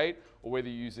 6 to 8, or whether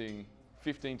you're using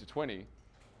 15 to 20.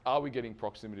 Are we getting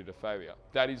proximity to failure?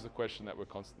 That is the question that we're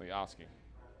constantly asking.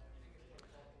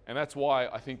 And that's why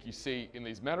I think you see in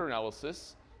these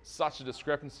meta-analysis such a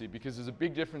discrepancy, because there's a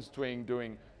big difference between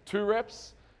doing 2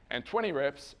 reps and 20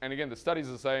 reps. And again, the studies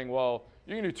are saying, well,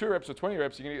 you can do 2 reps or 20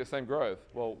 reps, you're going to get the same growth.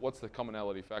 Well, what's the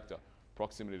commonality factor?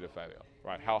 Proximity to failure,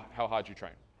 right? How hard you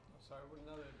train. So would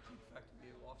another big factor be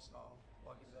lifestyle,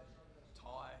 like is that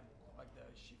time, like the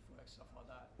shift work, stuff like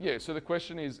that? Yeah, so the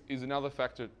question is another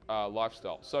factor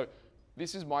lifestyle. So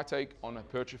this is my take on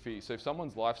hypertrophy. So if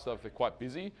someone's lifestyle, if they're quite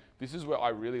busy, this is where I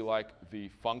really like the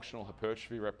functional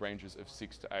hypertrophy rep ranges of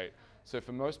 6 to 8. So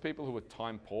for most people who are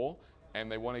time poor and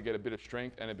they want to get a bit of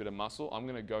strength and a bit of muscle, I'm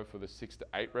going to go for the 6 to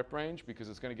 8 rep range, because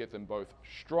it's going to get them both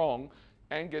strong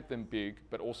and get them big,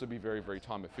 but also be very, very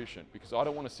time efficient, because I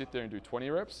don't want to sit there and do 20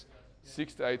 reps.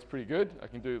 6 to 8 is pretty good. I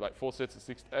can do 4 sets of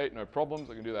 6 to 8, no problems.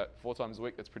 I can do that 4 times a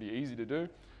week. That's pretty easy to do,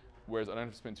 whereas I don't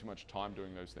have to spend too much time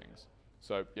doing those things.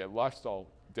 So yeah, lifestyle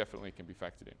definitely can be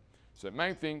factored in. So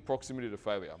main thing, proximity to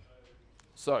failure.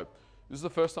 So this is the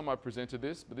first time I presented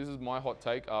this, but this is my hot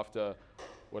take after,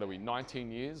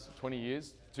 19 years, 20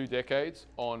 years, 2 decades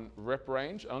on rep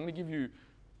range. I'm going to give you,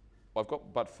 I've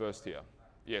got but first here.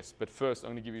 Yes, but first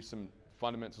I'm going to give you some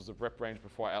fundamentals of rep range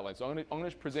before I outline. So I'm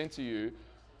going to present to you,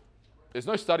 there's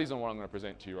no studies on what I'm going to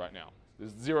present to you right now.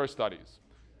 There's 0 studies.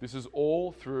 This is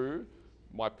all through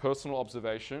my personal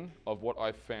observation of what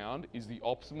I've found is the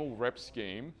optimal rep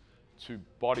scheme to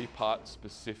body part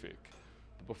specific.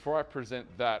 But before I present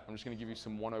that, I'm just going to give you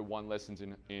some 101 lessons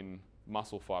in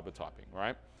muscle fiber typing,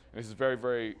 right? And this is a very,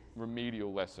 very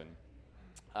remedial lesson.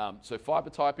 So fiber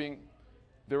typing,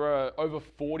 there are over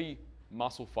 40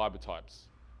 muscle fiber types,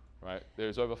 right?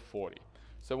 There's over 40.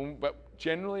 So but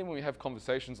generally when we have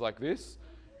conversations like this,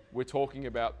 we're talking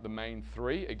about the main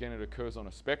three. Again, it occurs on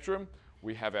a spectrum.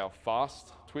 We have our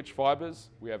fast twitch fibers,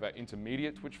 we have our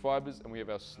intermediate twitch fibers, and we have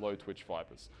our slow twitch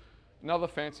fibers. Another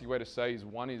fancy way to say is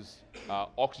one is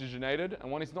oxygenated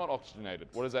and one is not oxygenated.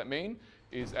 What does that mean?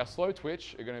 Is our slow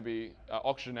twitch are going to be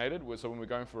oxygenated, so when we're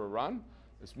going for a run,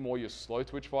 it's more your slow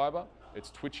twitch fiber. It's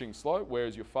twitching slow,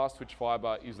 whereas your fast twitch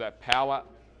fiber is that power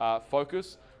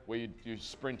focus where you're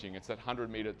sprinting. It's that 100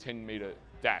 meter, 10 meter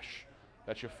dash.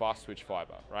 That's your fast twitch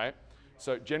fiber, right?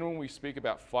 So generally when we speak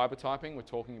about fiber typing, we're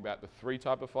talking about the three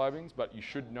type of fibrings, but you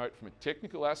should note from a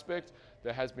technical aspect,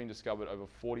 there has been discovered over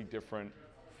 40 different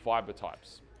fiber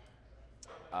types,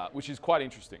 which is quite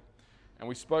interesting. And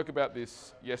we spoke about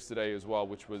this yesterday as well,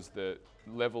 which was the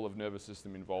level of nervous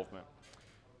system involvement.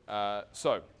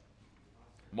 So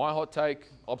my hot take,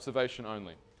 observation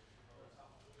only.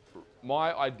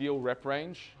 My ideal rep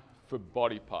range for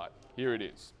body part, here it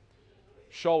is.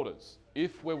 Shoulders,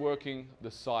 if we're working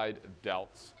the side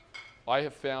delts, I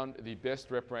have found the best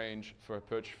rep range for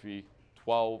hypertrophy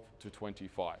 12 to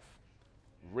 25.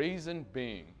 Reason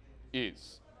being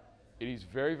is, it is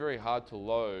very, very hard to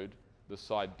load the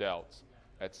side delts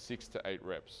at 6 to 8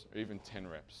 reps, or even 10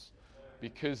 reps,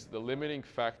 because the limiting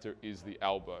factor is the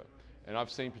elbow. And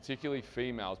I've seen particularly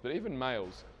females, but even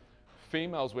males,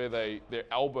 females where their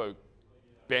elbow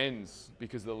bends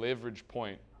because the leverage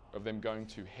point of them going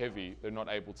too heavy, they're not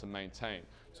able to maintain.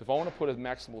 So if I want to put a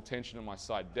maximal tension on my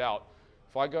side delt,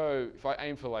 if I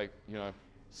aim for like,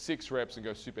 6 reps and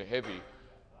go super heavy,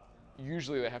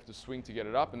 usually they have to swing to get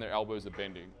it up and their elbows are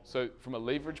bending. So from a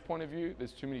leverage point of view,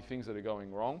 there's too many things that are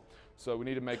going wrong. So we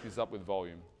need to make this up with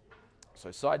volume.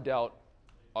 So side delt,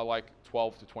 I like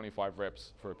 12 to 25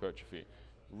 reps for hypertrophy.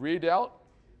 Rear delt,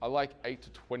 I like 8 to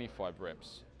 25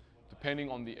 reps, depending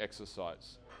on the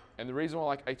exercise. And the reason why I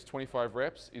like 8 to 25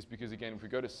 reps is because, again, if we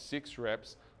go to 6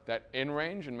 reps, that end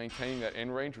range and maintaining that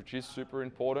end range, which is super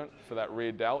important for that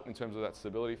rear delt in terms of that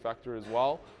stability factor as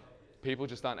well, people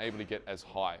just aren't able to get as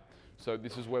high. So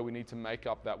this is where we need to make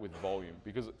up that with volume,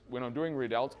 because when I'm doing rear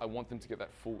delts, I want them to get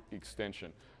that full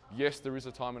extension. Yes, there is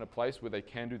a time and a place where they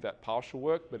can do that partial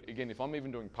work, but again, if I'm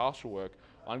even doing partial work,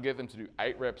 I'm gonna get them to do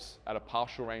 8 reps at a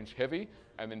partial range heavy,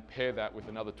 and then pair that with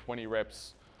another 20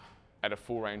 reps at a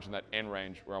full range and that end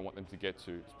range where I want them to get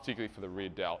to, particularly for the rear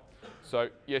delt. So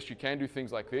yes, you can do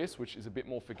things like this, which is a bit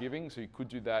more forgiving. So you could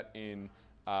do that in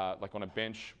like on a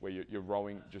bench where you're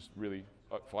rowing, just really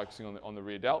focusing on the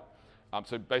rear delt.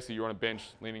 So basically you're on a bench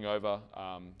leaning over,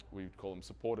 we call them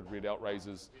supported rear delt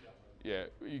raises. Yeah,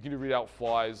 you can do rear delt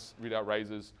flies, rear delt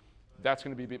raises. That's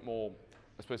gonna be a bit more,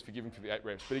 I suppose, forgiving for the 8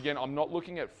 reps. But again, I'm not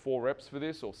looking at 4 reps for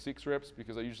this or 6 reps,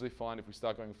 because I usually find if we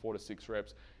start going 4 to 6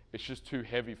 reps, it's just too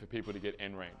heavy for people to get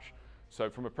end range. So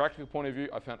from a practical point of view,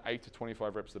 I found 8 to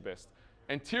 25 reps the best.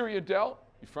 Anterior delt,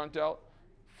 your front delt,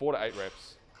 4 to 8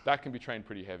 reps. That can be trained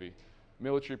pretty heavy.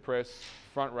 Military press,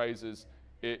 front raises,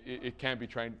 it can be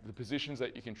trained. The positions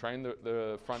that you can train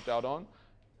the front delt on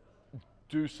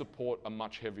do support a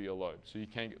much heavier load. So you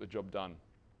can get the job done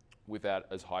without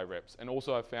as high reps. And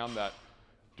also I found that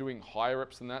doing higher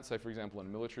reps than that, say for example in a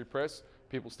military press,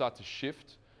 people start to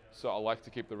shift. So I like to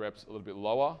keep the reps a little bit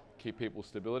lower, keep people's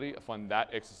stability. I find that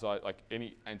exercise, like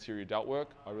any anterior delt work,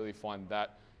 I really find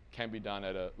that can be done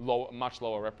at a much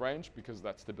lower rep range because of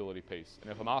that stability piece.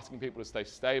 And if I'm asking people to stay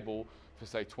stable for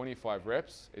say 25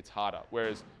 reps, it's harder.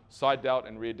 Whereas side delt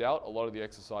and rear delt, a lot of the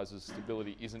exercises,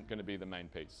 stability isn't going to be the main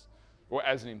piece, or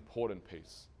as an important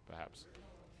piece, perhaps.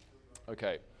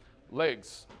 Okay,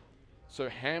 legs. So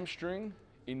hamstring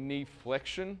in knee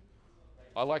flexion,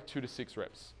 I like 2 to 6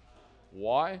 reps.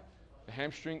 Why? The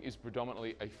hamstring is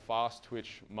predominantly a fast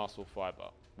twitch muscle fiber.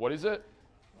 What is it?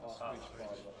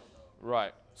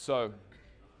 Right, so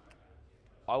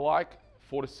I like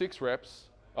 2 to 6 reps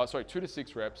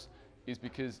is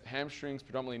because hamstrings,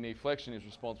 predominantly knee flexion, is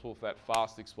responsible for that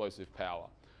fast explosive power.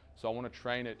 So I want to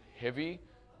train it heavy,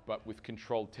 but with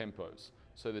controlled tempos.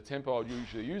 So the tempo I would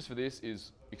usually use for this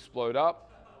is explode up,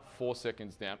 4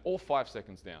 seconds down, or 5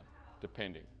 seconds down,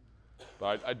 depending.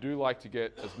 But I do like to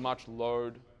get as much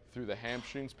load through the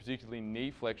hamstrings, particularly knee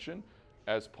flexion,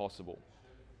 as possible.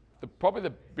 Probably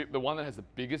the one that has the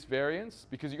biggest variance,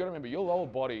 because you've got to remember, your lower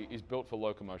body is built for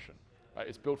locomotion. Right?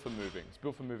 It's built for moving. It's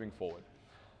built for moving forward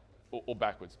or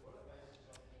backwards.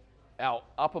 Our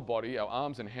upper body, our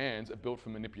arms and hands, are built for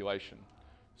manipulation.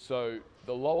 So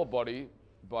the lower body,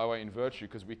 by way in virtue,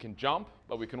 because we can jump,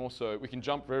 but we can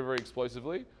jump very, very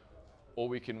explosively, or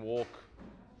we can walk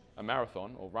a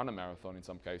marathon or run a marathon in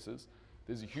some cases.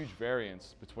 There's a huge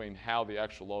variance between how the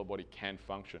actual lower body can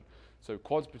function. So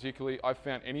quads particularly, I've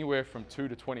found anywhere from 2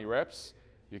 to 20 reps,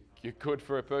 you're good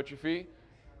for hypertrophy.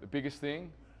 The biggest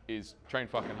thing is train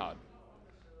fucking hard.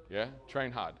 Yeah,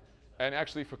 train hard. And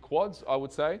actually for quads, I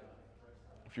would say,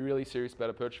 if you're really serious about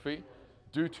hypertrophy,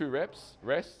 do 2 reps,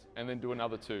 rest, and then do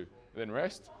another 2. Then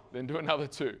rest, then do another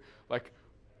 2. Like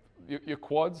your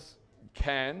quads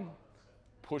can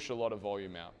push a lot of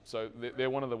volume out. So they're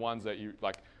one of the ones that you,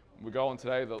 like, we go on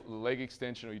today, the leg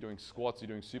extension, or you're doing squats, you're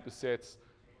doing supersets,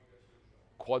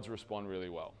 quads respond really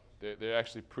well. They're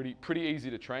actually pretty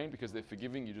easy to train because they're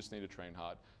forgiving, you just need to train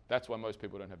hard. That's why most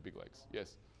people don't have big legs.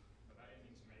 Yes? Are they an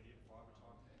intermediate fibre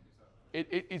type? Is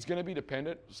that It's going to be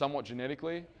dependent somewhat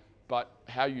genetically, but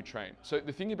how you train. So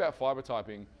the thing about fiber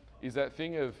typing is that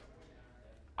thing of,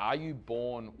 are you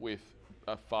born with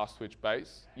a fast twitch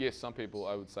base? Yes, some people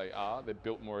I would say are. They're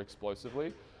built more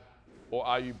explosively. Or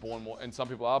are you born more, and some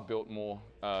people are built more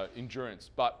endurance.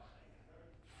 But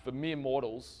for mere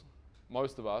mortals,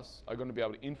 most of us are going to be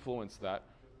able to influence that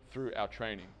through our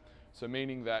training. So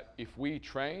meaning that if we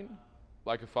train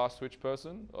like a fast twitch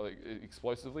person, or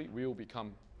explosively, we will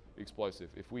become explosive.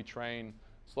 If we train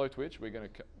slow twitch, we're going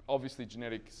to, obviously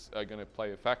genetics are going to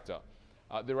play a factor.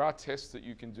 There are tests that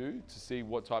you can do to see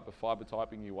what type of fiber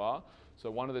typing you are.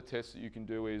 So one of the tests that you can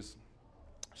do is,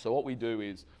 so what we do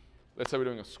is, let's say we're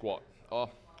doing a squat. Oh,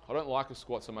 I don't like a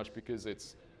squat so much because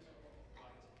it's,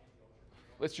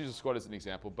 let's use a squat as an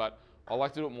example, but I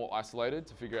like to do it more isolated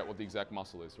to figure out what the exact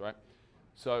muscle is, right?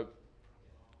 So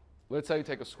let's say you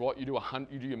take a squat, you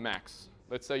do your max.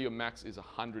 Let's say your max is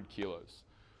 100 kilos.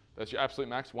 That's your absolute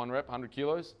max, 1 rep, 100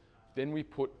 kilos. Then we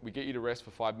get you to rest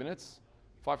for 5 minutes,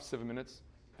 5 to 7 minutes.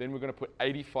 Then we're going to put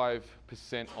 85%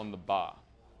 on the bar.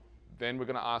 Then we're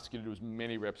going to ask you to do as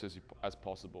many reps as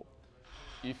possible.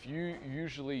 If you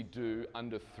usually do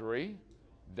under 3,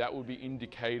 that would be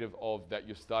indicative of that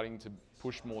you're starting to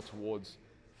push more towards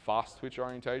fast twitch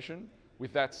orientation.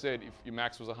 With that said, if your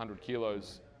max was 100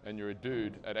 kilos and you're a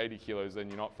dude at 80 kilos, then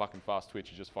you're not fucking fast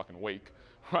twitch, you're just fucking weak,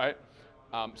 right?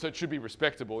 So it should be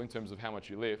respectable in terms of how much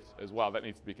you lift as well. That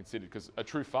needs to be considered because a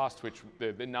true fast twitch,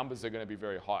 their numbers are going to be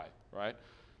very high, right?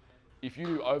 If you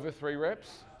do over 3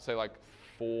 reps, say like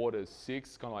 4 to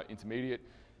 6, kind of like intermediate.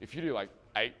 If you do like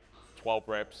 8, 12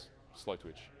 reps, slow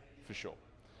twitch, for sure.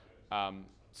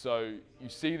 So you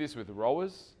see this with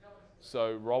rowers.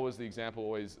 So rowers, the example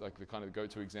always, like the kind of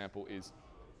go-to example is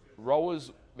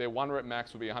rowers, their 1 rep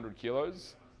max will be 100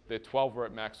 kilos. Their 12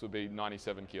 rep max will be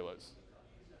 97 kilos.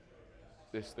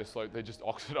 They're slow, they're just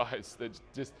oxidized.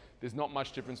 There's not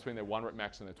much difference between their 1 rep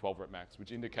max and their 12 rep max,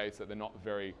 which indicates that they're not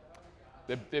very,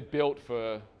 they're built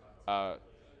for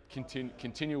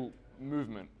continual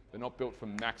movement. They're not built for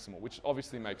maximal, which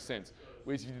obviously makes sense.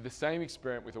 Whereas if you do the same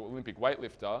experiment with an Olympic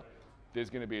weightlifter, there's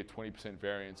going to be a 20%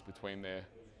 variance between their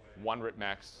 1 rep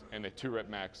max and their 2 rep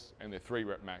max and their 3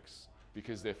 rep max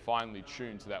because they're finely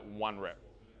tuned to that 1 rep.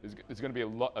 There's going to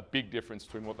be a big difference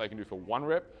between what they can do for 1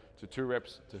 rep to 2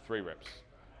 reps to 3 reps.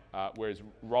 Whereas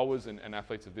rowers and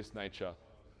athletes of this nature,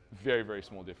 very, very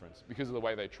small difference because of the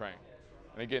way they train.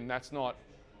 And again, that's not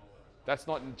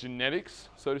genetics,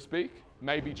 so to speak.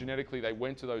 Maybe genetically they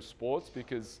went to those sports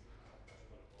because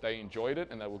they enjoyed it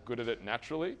and they were good at it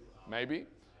naturally, maybe.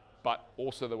 But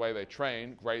also the way they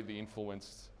train greatly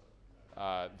influenced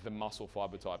the muscle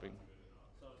fiber typing.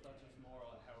 So is that just more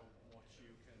on how much you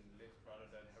can lift rather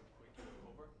than how quick you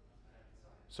recover?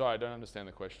 Sorry, I don't understand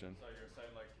the question. So you're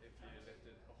saying like if you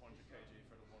lifted 100 kg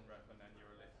for the 1 rep and then you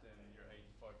were lifting your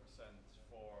 85%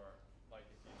 for like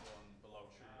if you've done below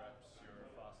 3 reps,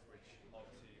 you're fast twitch,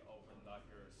 obviously over that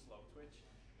you're slow twitch.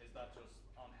 Is that just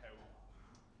on how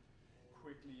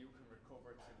quickly you can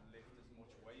recover to lift as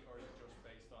much weight, or is it just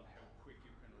based on how quick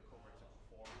you can recover to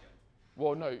perform again?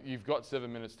 Well, no, you've got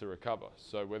 7 minutes to recover.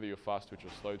 So whether you're fast twitch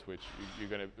or slow twitch,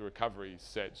 the recovery is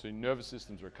set. So your nervous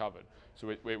system's recovered.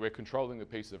 So we're controlling the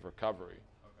piece of recovery.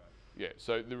 Okay. Yeah,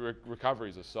 so the recovery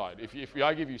is aside. If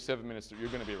I give you 7 minutes, you're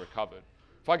going to be recovered.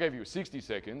 If I gave you 60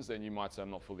 seconds, then you might say I'm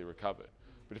not fully recovered.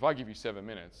 But if I give you 7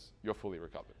 minutes, you're fully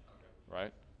recovered,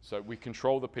 right? So we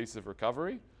control the piece of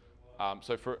recovery.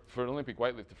 So for an Olympic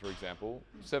weightlifter, for example,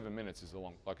 7 minutes is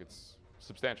it's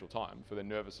substantial time for their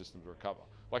nervous system to recover.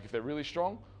 Like if they're really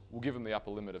strong, we'll give them the upper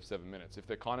limit of 7 minutes. If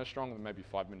they're kind of strong, then maybe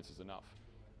 5 minutes is enough.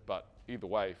 But either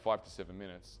way, 5 to 7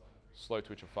 minutes, slow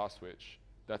twitch or fast twitch,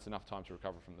 that's enough time to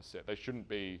recover from the set. They shouldn't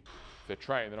be, if they're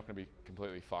trained, they're not going to be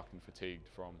completely fucked and fatigued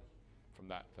from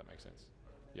that, if that makes sense.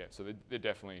 Yeah, so they're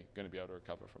definitely going to be able to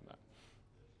recover from that.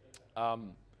 All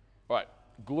right,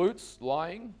 glutes,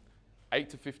 lying, 8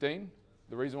 to 15.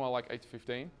 The reason why I like 8 to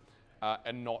 15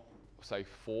 and not, say,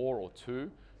 4 or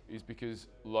 2 is because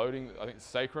loading, I think the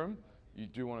sacrum, you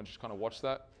do want to just kind of watch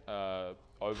that.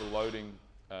 overloading,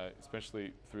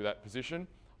 especially through that position.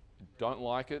 Don't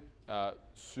like it.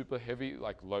 Super heavy,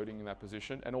 like loading in that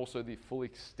position. And also the full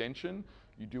extension,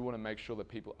 you do want to make sure that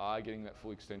people are getting that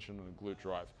full extension on the glute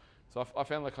drive. So I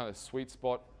found the kind of sweet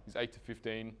spot is 8 to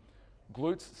 15.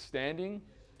 Glutes standing,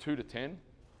 2 to 10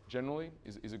 generally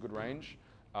is a good range.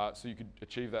 So you could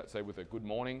achieve that, say, with a good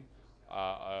morning,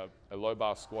 a low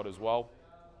bar squat as well.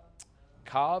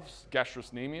 Calves,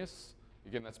 gastrocnemius.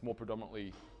 Again, that's more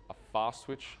predominantly a fast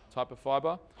twitch type of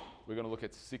fiber. We're going to look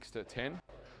at 6 to 10.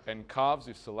 And calves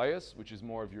is soleus, which is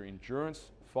more of your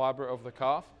endurance fiber of the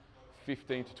calf,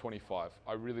 15 to 25.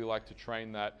 I really like to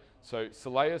train that. So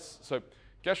soleus, so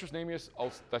gastrocnemius,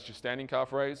 that's your standing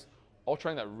calf raise. I'll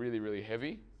train that really, really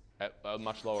heavy at a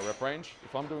much lower rep range.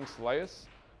 If I'm doing soleus,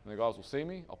 and the guys will see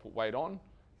me, I'll put weight on,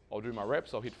 I'll do my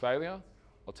reps, I'll hit failure,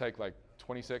 I'll take like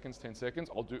 20 seconds, 10 seconds,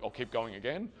 I'll keep going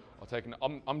again.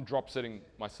 I'm drop setting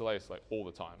my soleus like all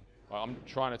the time. I'm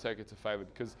trying to take it to failure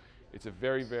because it's a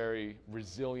very, very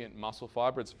resilient muscle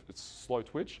fiber. It's slow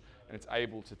twitch and it's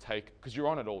able to take, because you're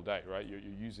on it all day, right? You're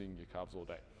using your carbs all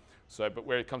day. So, but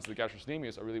where it comes to the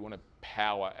gastrocnemius, I really want to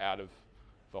power out of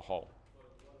the hole.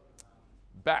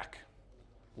 Back.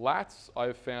 Lats,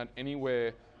 I've found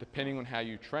anywhere, depending on how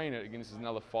you train it, again, this is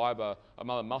another fiber,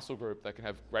 another muscle group that can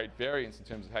have great variance in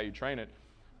terms of how you train it,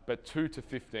 but 2 to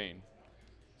 15.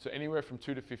 So anywhere from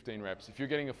 2 to 15 reps. If you're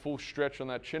getting a full stretch on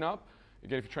that chin up,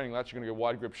 again, if you're training lats, you're going to go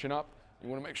wide grip chin up. You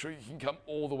want to make sure you can come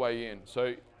all the way in.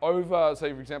 So over,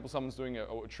 say for example, someone's doing a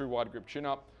true wide grip chin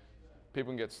up, people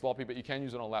can get sloppy, but you can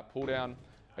use it on a lat pull down.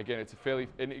 Again, it's a fairly,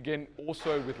 and again,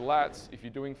 also with lats, if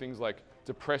you're doing things like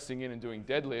depressing in and doing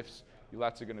deadlifts, your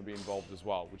lats are going to be involved as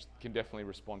well, which can definitely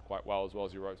respond quite well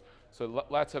as your rows. So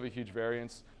lats have a huge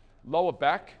variance. Lower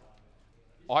back,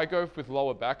 I go with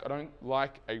lower back. I don't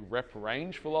like a rep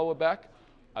range for lower back.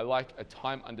 I like a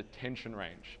time under tension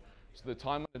range. So the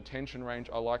time under tension range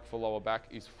I like for lower back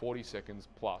is 40 seconds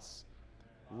plus.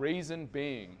 Reason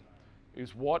being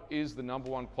is, what is the number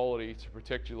one quality to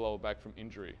protect your lower back from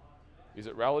injury? Is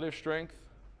it relative strength,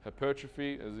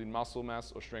 hypertrophy, as in muscle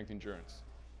mass, or strength endurance?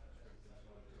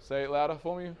 Say it louder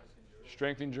for me.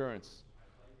 Strength endurance.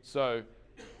 So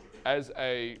as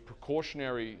a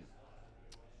precautionary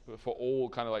for all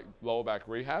kind of like lower back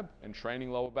rehab and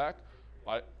training lower back,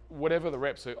 whatever the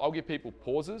reps, so I'll give people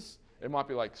pauses. It might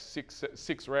be like six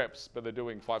reps, but they're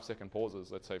doing 5-second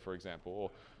pauses, let's say, for example,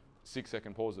 or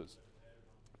 6-second pauses.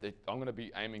 I'm going to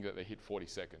be aiming that they hit 40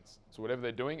 seconds. So whatever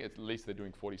they're doing, at least they're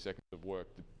doing 40 seconds of work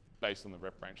based on the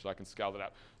rep range. So I can scale that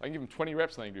out. I can give them 20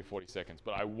 reps and they can do 40 seconds,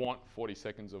 but I want 40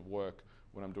 seconds of work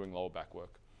when I'm doing lower back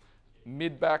work.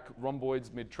 Mid back,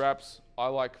 rhomboids, mid traps, I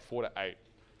like 4 to 8.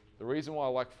 The reason why I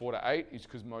like 4 to 8 is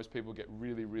because most people get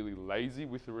really, really lazy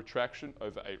with the retraction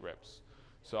over 8 reps.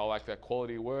 So I like that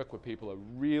quality of work where people are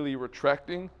really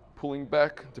retracting, pulling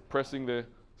back, depressing the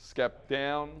scap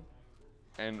down,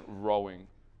 and rowing.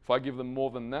 If I give them more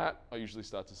than that, I usually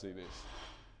start to see this,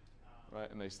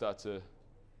 right? And they start to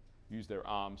use their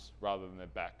arms rather than their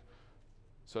back.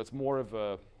 So it's more of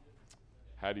a,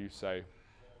 how do you say,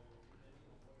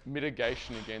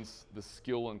 mitigation against the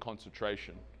skill and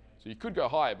concentration. So you could go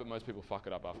higher, but most people fuck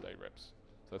it up after 8 reps.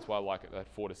 So that's why I like it, that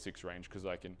 4 to 6 range, because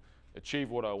I can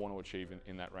achieve what I want to achieve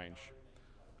in that range.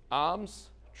 Arms,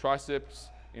 triceps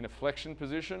in a flexion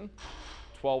position,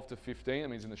 12 to 15. That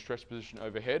means in the stretch position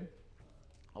overhead.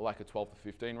 I like a 12 to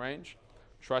 15 range.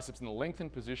 Triceps in the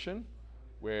lengthened position,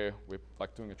 where we're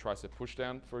like doing a tricep push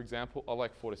down, for example, I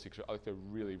like 4 to 6. I like they're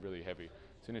really, really heavy.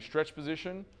 So in a stretch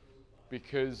position,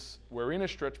 because we're in a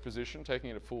stretch position, taking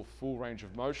it a full range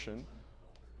of motion,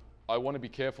 I want to be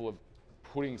careful of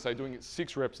putting, say, doing it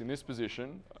 6 reps in this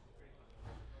position.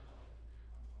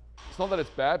 It's not that it's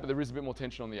bad, but there is a bit more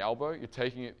tension on the elbow. You're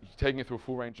taking it through a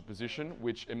full range of position,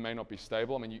 which it may not be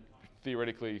stable. I mean,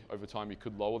 theoretically, over time, you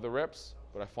could lower the reps,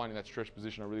 but I find in that stretch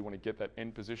position, I really want to get that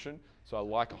end position. So I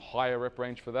like a higher rep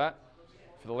range for that.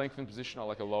 For the lengthened position, I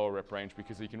like a lower rep range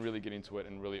because you can really get into it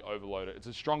and really overload it. It's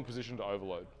a strong position to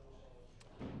overload.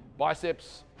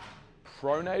 Biceps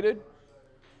pronated,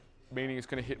 meaning it's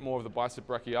going to hit more of the bicep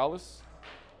brachialis.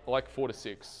 I like 4 to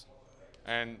 6.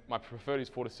 And my preferred is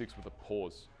 4 to 6 with a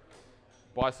pause.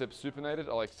 Biceps supinated,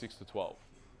 I like 6 to 12.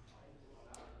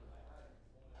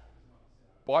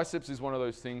 Biceps is one of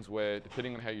those things where,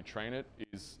 depending on how you train it,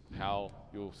 is how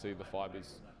you'll see the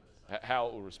fibers, how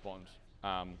it will respond.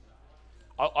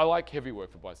 I like heavy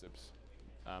work for biceps,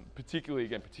 particularly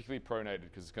pronated,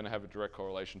 because it's going to have a direct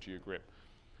correlation to your grip.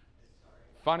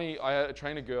 Funny, I had a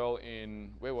trainer girl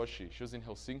in, where was she? She was in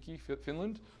Helsinki,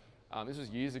 Finland. This was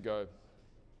years ago,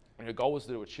 and her goal was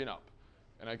to do a chin-up.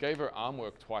 And I gave her arm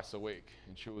work twice a week,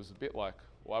 and she was a bit like,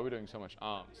 why are we doing so much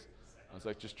arms? I was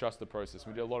like, just trust the process.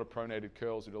 We did a lot of pronated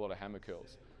curls, we did a lot of hammer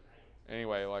curls.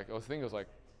 Anyway, like I think it was like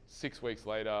 6 weeks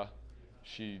later,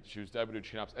 she was able to do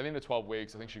chin-ups. At the end of 12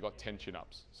 weeks, I think she got 10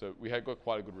 chin-ups. So we had got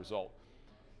quite a good result.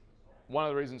 One of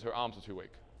the reasons her arms were too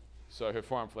weak. So her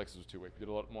forearm flexors were too weak. We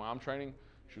did a lot more arm training.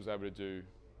 She was able to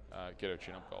get her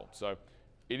chin-up goal. So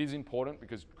it is important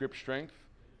because grip strength,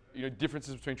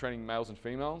 differences between training males and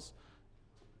females,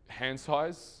 hand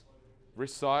size,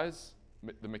 wrist size,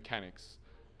 the mechanics.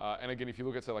 And again, if you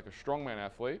look at, say, like a strongman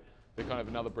athlete, they're kind of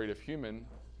another breed of human.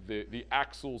 The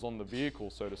axles on the vehicle,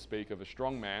 so to speak, of a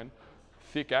strongman,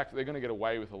 thick axle, they're going to get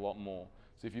away with a lot more.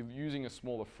 So if you're using a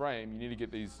smaller frame, you need to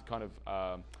get these kind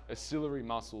of axillary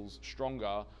muscles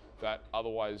stronger that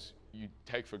otherwise you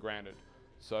take for granted.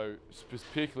 So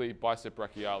particularly bicep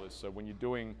brachialis. So when you're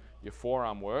doing your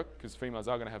forearm work, because females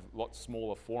are going to have a lot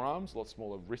smaller forearms, a lot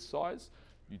smaller wrist size,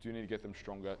 you do need to get them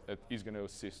stronger. It is going to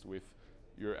assist with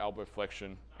your elbow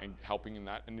flexion and helping in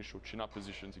that initial chin-up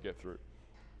position to get through.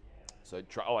 So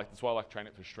that's why I like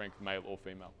training it for strength, male or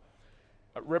female.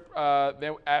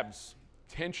 Now abs.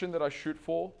 Tension that I shoot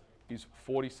for is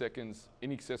 40 seconds,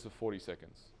 in excess of 40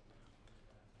 seconds.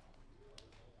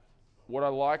 What I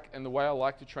like, and the way I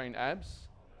like to train abs,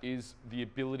 is the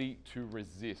ability to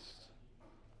resist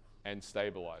and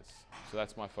stabilize. So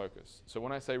that's my focus. So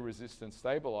when I say resist and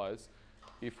stabilize,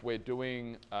 if we're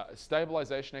doing a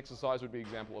stabilization exercise would be an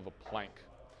example of a plank.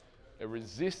 A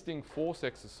resisting force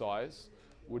exercise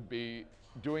would be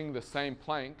doing the same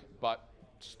plank but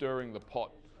stirring the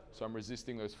pot. So I'm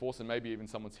resisting those forces, and maybe even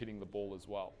someone's hitting the ball as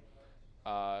well.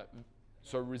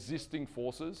 So resisting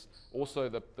forces. Also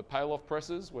the pail-off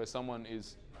presses where someone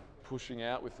is pushing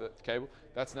out with the cable,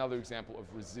 that's another example of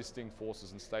resisting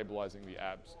forces and stabilizing the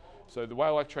abs. So the way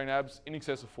I like to train abs, in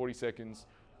excess of 40 seconds,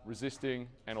 resisting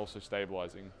and also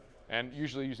stabilizing, and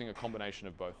usually using a combination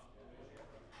of both.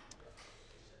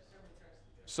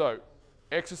 So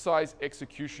exercise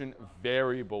execution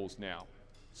variables now.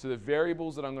 So the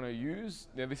variables that I'm going to use,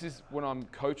 now this is when I'm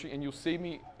coaching, and you'll see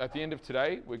me at the end of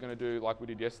today, we're going to do like we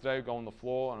did yesterday, go on the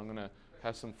floor, and I'm going to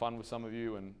have some fun with some of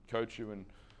you and coach you and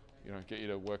get you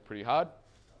to work pretty hard.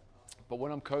 But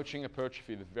when I'm coaching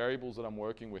hypertrophy, the variables that I'm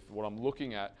working with, what I'm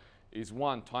looking at is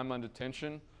one, time under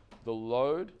tension, the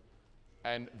load,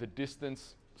 and the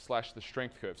distance / the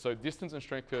strength curve. So distance and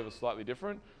strength curve are slightly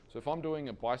different. So if I'm doing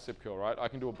a bicep curl, right, I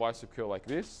can do a bicep curl like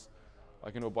this,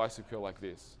 I can do a bicep curl like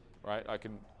this. Right, I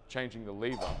can changing the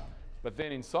lever, but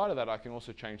then inside of that I can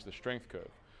also change the strength curve.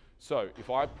 So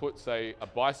if I put, say,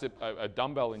 a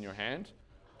dumbbell in your hand,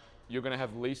 you're going to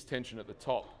have least tension at the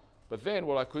top. But then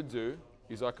what I could do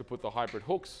is I could put the hybrid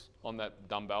hooks on that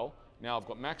dumbbell. Now I've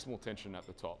got maximal tension at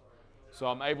the top. So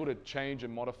I'm able to change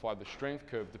and modify the strength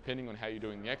curve depending on how you're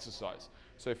doing the exercise.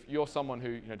 So if you're someone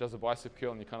who does a bicep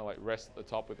curl and you kind of like rest at the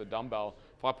top with a dumbbell,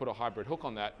 if I put a hybrid hook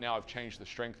on that, now I've changed the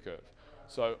strength curve.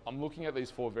 So I'm looking at these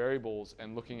 4 variables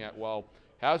and looking at, well,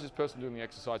 how is this person doing the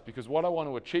exercise? Because what I want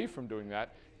to achieve from doing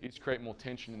that is create more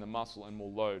tension in the muscle and more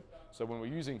load. So when we're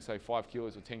using, say, 5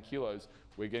 kilos or 10 kilos,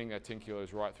 we're getting that 10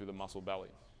 kilos right through the muscle belly.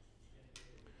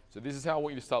 So this is how I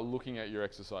want you to start looking at your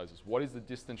exercises. What is the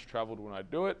distance traveled when I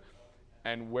do it?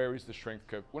 And where is the strength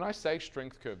curve? When I say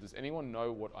strength curve, does anyone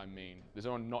know what I mean? Does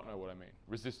anyone not know what I mean?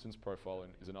 Resistance profile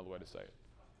is another way to say it.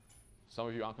 Some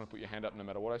of you aren't going to put your hand up no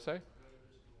matter what I say.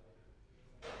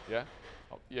 Yeah?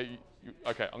 Oh, yeah.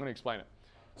 Okay, I'm going to explain it.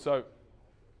 So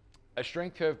a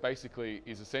strength curve basically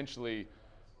is essentially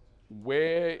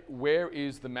where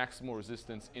is the maximal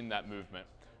resistance in that movement.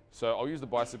 So I'll use the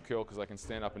bicep curl because I can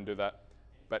stand up and do that.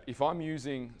 But if I'm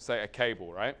using, say, a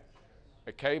cable, right?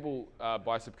 A cable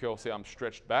bicep curl, say I'm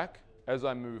stretched back. As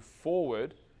I move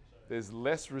forward, there's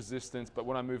less resistance, but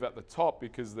when I move at the top,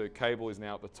 because the cable is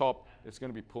now at the top, it's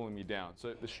going to be pulling me down.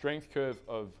 So the strength curve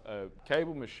of a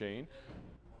cable machine,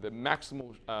 the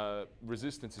maximal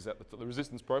resistance is at the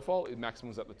resistance profile is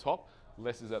maximum is at the top,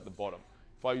 less is at the bottom.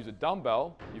 If I use a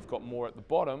dumbbell, you've got more at the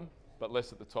bottom, but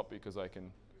less at the top because I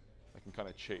can kind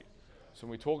of cheat. So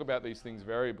when we talk about these things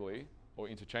variably or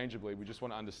interchangeably, we just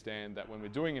want to understand that when we're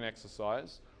doing an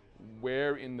exercise,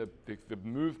 where in the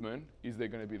movement is there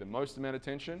going to be the most amount of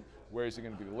tension, where is there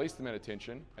going to be the least amount of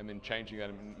tension, and then changing that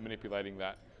and manipulating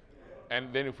that.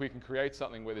 And then if we can create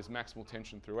something where there's maximal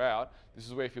tension throughout, this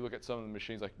is where if you look at some of the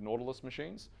machines like Nautilus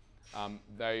machines,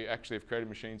 they actually have created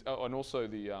machines, and also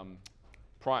the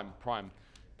Prime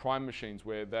machines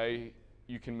where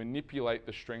you can manipulate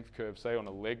the strength curve, say on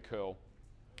a leg curl.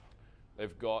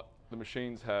 The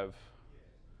machines have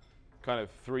kind of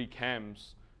 3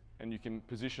 cams, and you can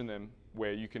position them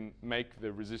where you can make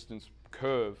the resistance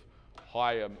curve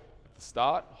higher at the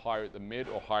start, higher at the mid,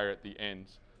 or higher at the end,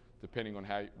 depending on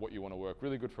what you want to work.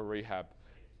 Really good for rehab.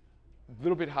 a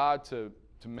little bit hard to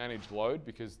manage load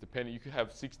because you could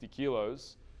have 60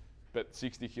 kilos, but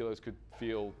 60 kilos could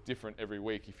feel different every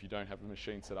week if you don't have the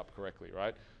machine set up correctly,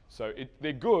 right? So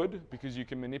they're good because you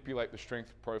can manipulate the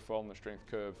strength profile and the strength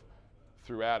curve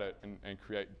throughout it and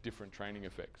create different training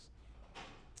effects.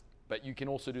 But you can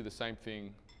also do the same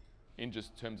thing in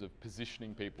just terms of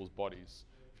positioning people's bodies.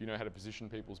 If you know how to position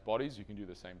people's bodies, you can do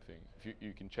the same thing. If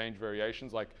you can change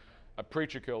variations, like a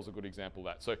preacher curl is a good example of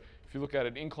that. So if you look at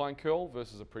an incline curl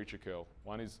versus a preacher curl,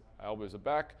 one is elbows are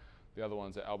back, the other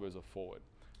one's elbows are forward.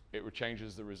 It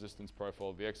changes the resistance profile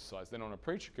of the exercise. Then on a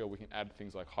preacher curl, we can add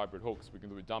things like hybrid hooks. We can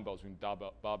do it with dumbbells, we can do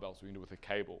barbells, we can do it with a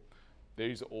cable.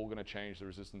 These are all going to change the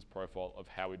resistance profile of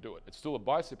how we do it. It's still a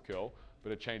bicep curl,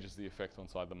 but it changes the effect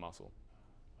inside the muscle.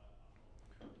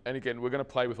 And again, we're going to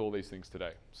play with all these things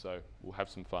today, so we'll have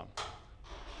some fun.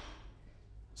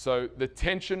 So the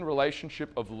tension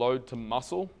relationship of load to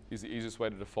muscle is the easiest way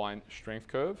to define strength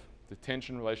curve. The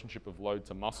tension relationship of load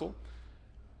to muscle.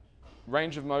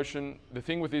 Range of motion, the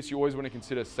thing with this, you always want to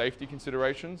consider safety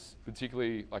considerations,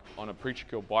 particularly like on a preacher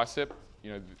curl bicep.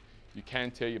 You can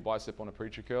tear your bicep on a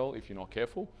preacher curl if you're not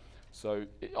careful. So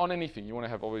on anything, you want to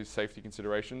have always safety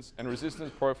considerations. And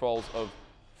resistance profiles of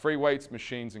free weights,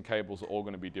 machines, and cables are all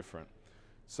going to be different.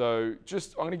 So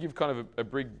I'm going to give kind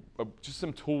of just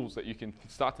some tools that you can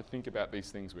start to think about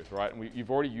these things with, right? And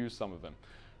you've already used some of them.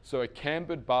 So a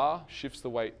cambered bar shifts the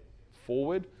weight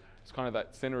forward. It's kind of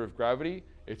that center of gravity.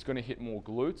 It's going to hit more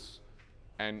glutes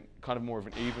and kind of more of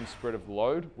an even spread of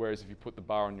load. Whereas if you put the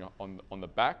bar on the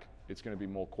back, it's going to be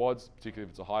more quads, particularly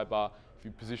if it's a high bar. If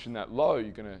you position that low,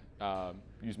 you're going to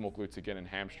use more glutes again and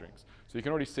hamstrings. So you can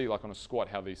already see, like on a squat,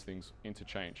 how these things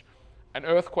interchange. An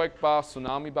earthquake bar,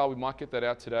 tsunami bar, we might get that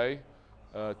out today.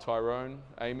 Tyrone,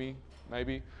 Amy,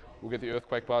 maybe. We'll get the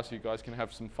earthquake bar so you guys can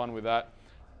have some fun with that.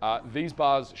 These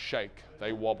bars shake,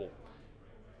 they wobble.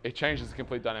 It changes the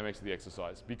complete dynamics of the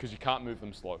exercise because you can't move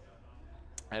them slow.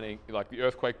 And like the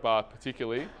earthquake bar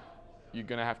particularly, you're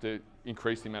going to have to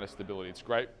increase the amount of stability. It's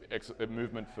great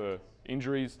movement for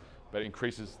injuries, but it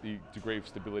increases the degree of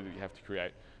stability that you have to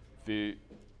create. The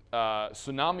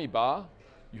tsunami bar,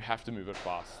 you have to move it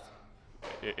fast.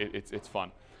 It's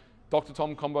fun. Dr.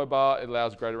 Tom combo bar, it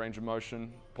allows greater range of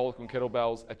motion. Polygon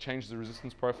kettlebells, it changes the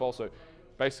resistance profile. So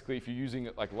basically, if you're using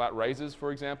it like lat raises,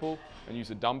 for example, and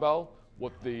use a dumbbell,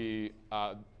 what the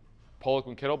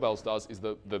Polygon kettlebells does is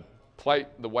the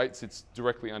weight sits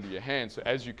directly under your hand. So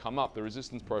as you come up, the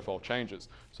resistance profile changes.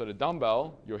 So the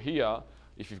dumbbell, you're here.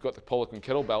 If you've got the Polygon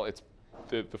kettlebell, it's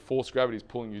the force gravity is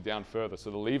pulling you down further. So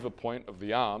the lever point of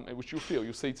the arm, which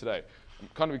you'll see today. I'm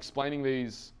kind of explaining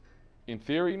these in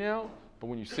theory now, but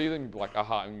when you see them, you'll be like,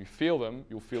 aha, and when you feel them,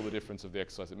 you'll feel the difference of the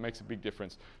exercise. It makes a big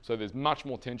difference. So there's much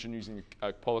more tension using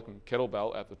a Polygon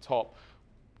kettlebell at the top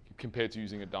compared to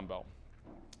using a dumbbell,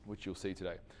 which you'll see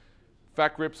today.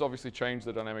 Fat grips obviously change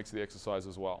the dynamics of the exercise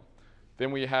as well.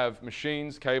 Then we have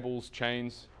machines, cables,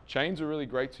 chains. Chains are really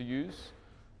great to use.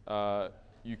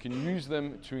 You can use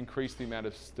them to increase the amount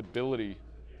of stability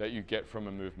that you get from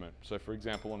a movement. So for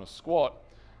example, on a squat,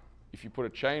 if you put a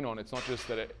chain on, it's not just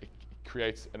that it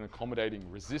creates an accommodating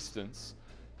resistance,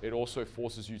 it also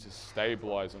forces you to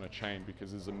stabilize on a chain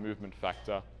because there's a movement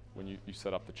factor when you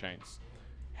set up the chains.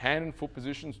 Hand and foot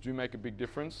positions do make a big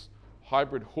difference.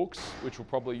 Hybrid hooks, which we'll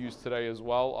probably use today as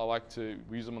well. I like to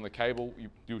use them on the cable. You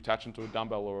do attach them to a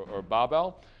dumbbell or a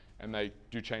barbell, and they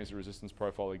do change the resistance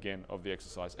profile again of the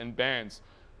exercise. And bands.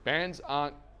 Bands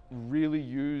aren't really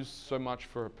used so much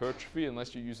for hypertrophy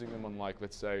unless you're using them on, like,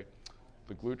 let's say,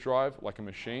 the glute drive, like a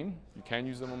machine. You can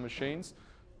use them on machines.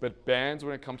 But bands,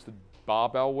 when it comes to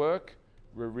barbell work,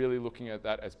 we're really looking at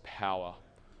that as power.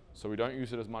 So we don't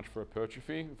use it as much for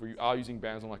hypertrophy. If we are using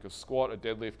bands on like a squat, a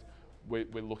deadlift, we're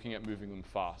looking at moving them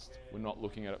fast. We're not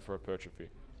looking at it for hypertrophy.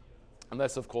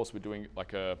 Unless, of course, we're doing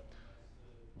like a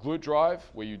glute drive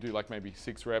where you do like maybe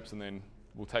 6 reps and then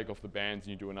we'll take off the bands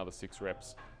and you do another 6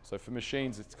 reps. So for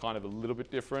machines, it's kind of a little bit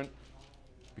different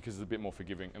because it's a bit more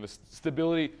forgiving. And the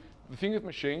stability, the thing with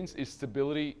machines is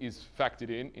stability is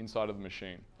factored inside of the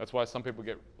machine. That's why some people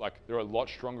they're a lot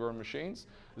stronger on machines.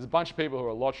 There's a bunch of people who are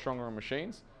a lot stronger on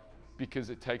machines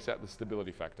because it takes out the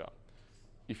stability factor.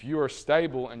 If you are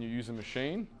stable and you use a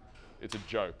machine, it's a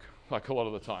joke, like a lot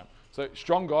of the time. So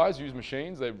strong guys use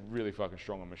machines, they're really fucking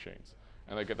strong on machines.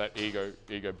 And they get that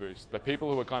ego boost. But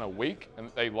people who are kind of weak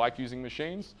and they like using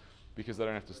machines because they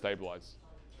don't have to stabilize,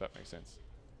 if that makes sense.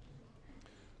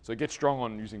 So get strong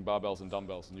on using barbells and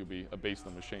dumbbells and you'll be a beast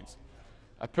on machines.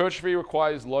 Hypertrophy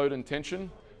requires load and tension.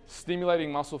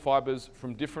 Stimulating muscle fibers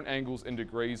from different angles and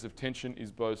degrees of tension is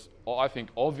both, I think,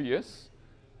 obvious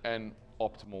and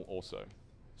optimal also.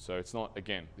 So it's not,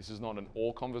 again, this is not an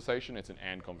or conversation, it's an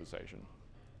and conversation.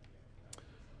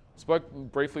 Spoke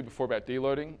briefly before about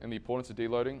deloading and the importance of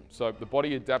deloading. So the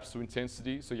body adapts to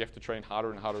intensity, so you have to train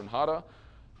harder and harder and harder,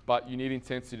 but you need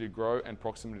intensity to grow and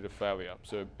proximity to failure.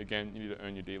 So again, you need to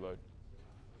earn your deload.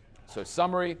 So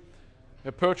summary,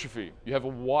 hypertrophy. You have a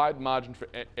wide margin for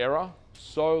error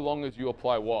so long as you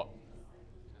apply what?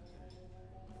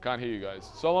 Can't hear you guys.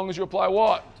 So long as you apply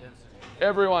what? Intensity.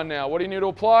 Everyone now, what do you need to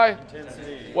apply?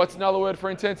 Intensity. What's another word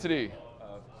for intensity?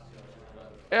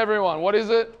 Everyone, what is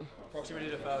it?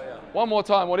 Proximity to failure. One more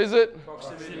time, what is it?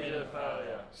 Proximity to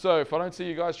failure. So if I don't see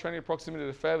you guys training at proximity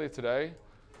to failure today,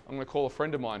 I'm going to call a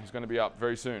friend of mine who's going to be up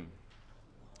very soon.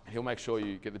 He'll make sure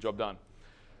you get the job done.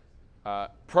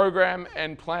 Program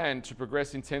and plan to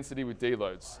progress intensity with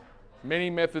deloads.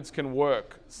 Many methods can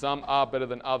work. Some are better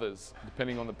than others,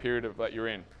 depending on the period that you're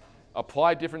in.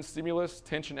 Apply different stimulus,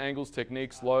 tension angles,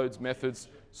 techniques, loads, methods,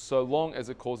 so long as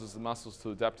it causes the muscles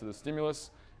to adapt to the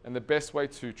stimulus. And the best way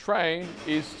to train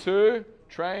is to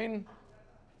train.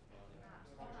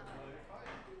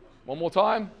 One more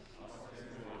time.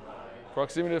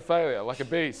 Proximity to failure, like a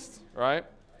beast, right?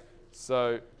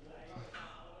 So,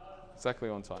 exactly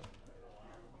on time.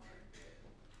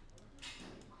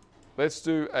 Let's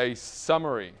do a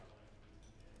summary.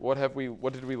 What did we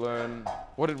learn?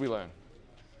 What did we learn?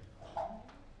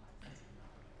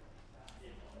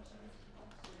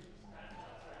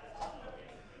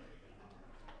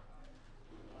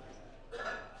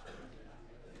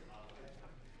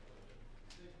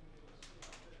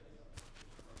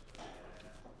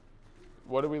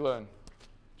 What did we learn? Do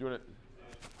you want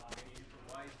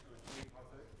to?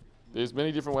 There's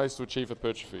many different ways to achieve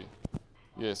hypertrophy.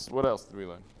 Yes. What else did we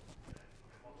learn?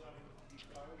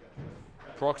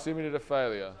 Proximity to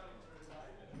failure.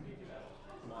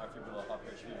 Myofibrillar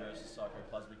hypertrophy versus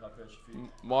sarcoplasmic hypertrophy.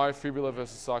 Myofibrillar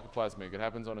versus sarcoplasmic. It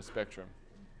happens on a spectrum.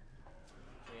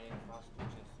 Fast twitch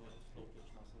and slow twitch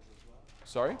muscles as well.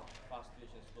 Sorry? Fast twitch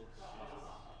and slow twitch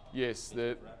muscles. Yes.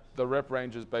 The rep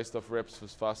range is based off reps for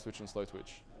fast twitch and slow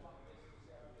twitch.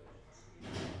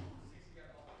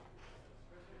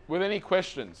 With any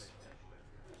questions?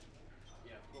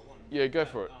 Yeah, I've got one. Yeah, go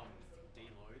for it.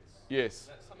 Deloads. Yes. Is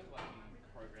that something like you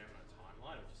program on a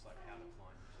timeline or just like how the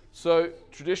client? So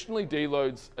traditionally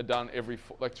deloads are done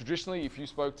traditionally if you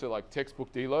spoke to like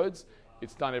textbook deloads,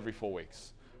 it's done every 4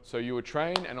 weeks. So you would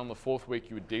train and on the 4th week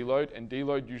you would deload, and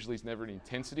deload usually is never an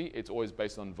intensity, it's always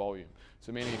based on volume.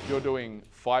 So meaning if you're doing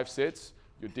 5 sets,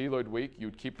 your deload week, you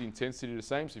would keep the intensity the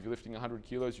same. So if you're lifting 100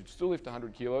 kilos, you'd still lift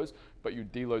 100 kilos, but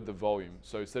you'd deload the volume.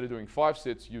 So instead of doing 5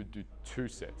 sets, you'd do 2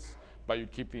 sets, but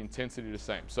you'd keep the intensity the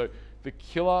same. So the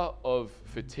killer of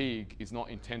fatigue is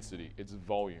not intensity, it's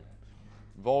volume.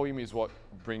 Volume is what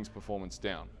brings performance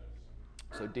down.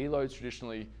 So deloads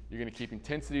traditionally, you're going to keep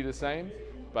intensity the same,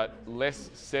 but less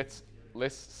sets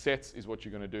is what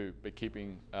you're going to do, but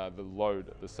keeping the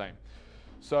load the same.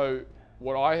 So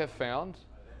what I have found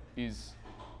is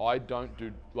I don't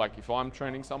do, like if I'm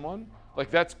training someone,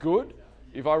 like that's good.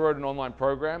 If I wrote an online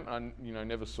program and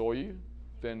never saw you,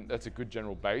 then that's a good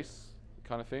general base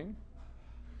kind of thing.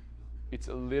 It's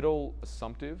a little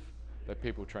assumptive that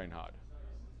people train hard.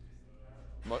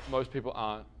 Most people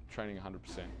aren't training 100%.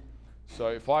 So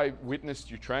if I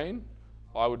witnessed you train,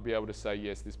 I would be able to say,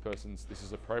 yes, this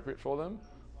is appropriate for them,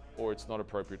 or it's not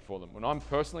appropriate for them. When I'm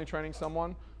personally training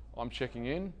someone, I'm checking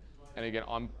in, and again,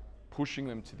 I'm pushing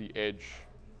them to the edge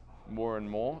more and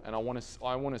more, and I want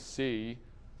to see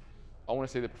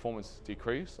their performance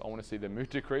decrease. I want to see their mood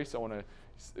decrease. I want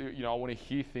to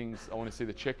hear things. I want to see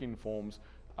the check-in forms.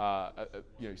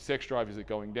 Sex drive, is it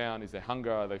going down? Is there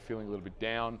hunger? Are they feeling a little bit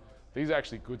down? These are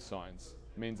actually good signs.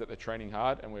 It means that they're training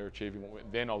hard and we're achieving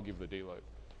then I'll give the deload.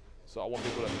 So I want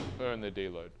people to earn their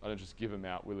deload. I don't just give them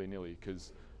out willy-nilly,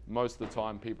 because most of the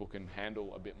time people can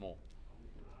handle a bit more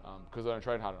because they don't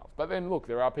train hard enough. But then look,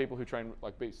 there are people who train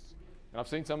like beasts. And I've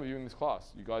seen some of you in this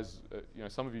class. You guys,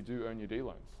 some of you do earn your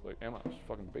deloads. Like Emma, she's a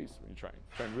fucking beast when you train.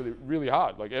 Train really, really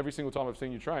hard. Like every single time I've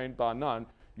seen you train, bar none,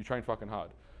 you train fucking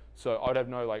hard. So I'd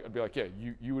be like, yeah,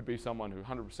 you would be someone who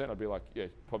 100%, I'd be like, yeah,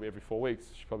 probably every 4 weeks,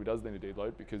 she probably does need a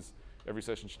deload, because every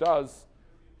session she does,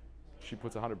 she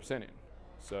puts 100% in.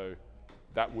 So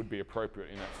that would be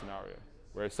appropriate in that scenario.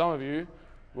 Whereas some of you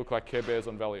look like Care Bears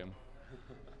on Valium.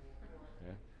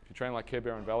 Yeah. If you train like Care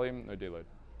Bear on Valium, no deload.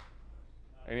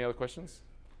 Any other questions?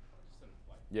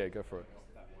 Yeah, go for it.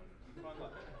 Find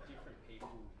like different people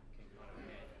can kind of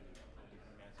get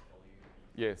different amounts of volume.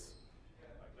 Yes.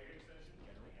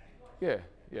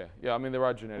 Yeah. I mean, there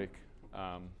are genetic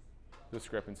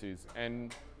discrepancies,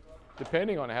 and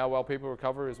depending on how well people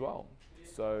recover as well.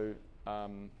 So,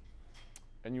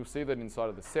 And you'll see that inside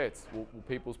of the sets, will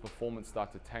people's performance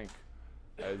start to tank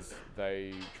as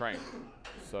they train.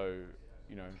 So,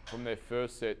 you know, from their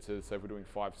first set to, say if we're doing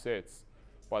 5 sets,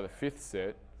 by the 5th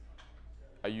set,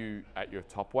 are you at your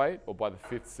top weight, or by the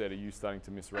 5th set, are you starting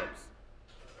to miss reps?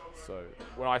 So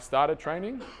when I started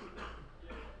training,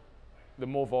 the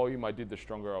more volume I did, the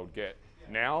stronger I would get.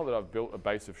 Now that I've built a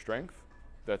base of strength,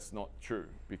 that's not true,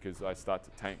 because I start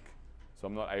to tank. So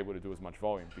I'm not able to do as much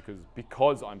volume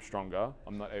because I'm stronger,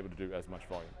 I'm not able to do as much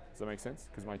volume. Does that make sense?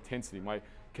 Because my intensity, my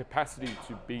capacity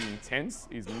to be intense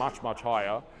is much, much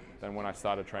higher than when I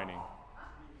started training.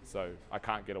 So I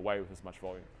can't get away with as much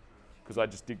volume because I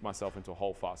just dig myself into a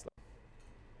hole faster.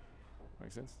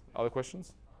 Make sense? Other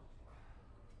questions?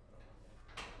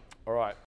 All right.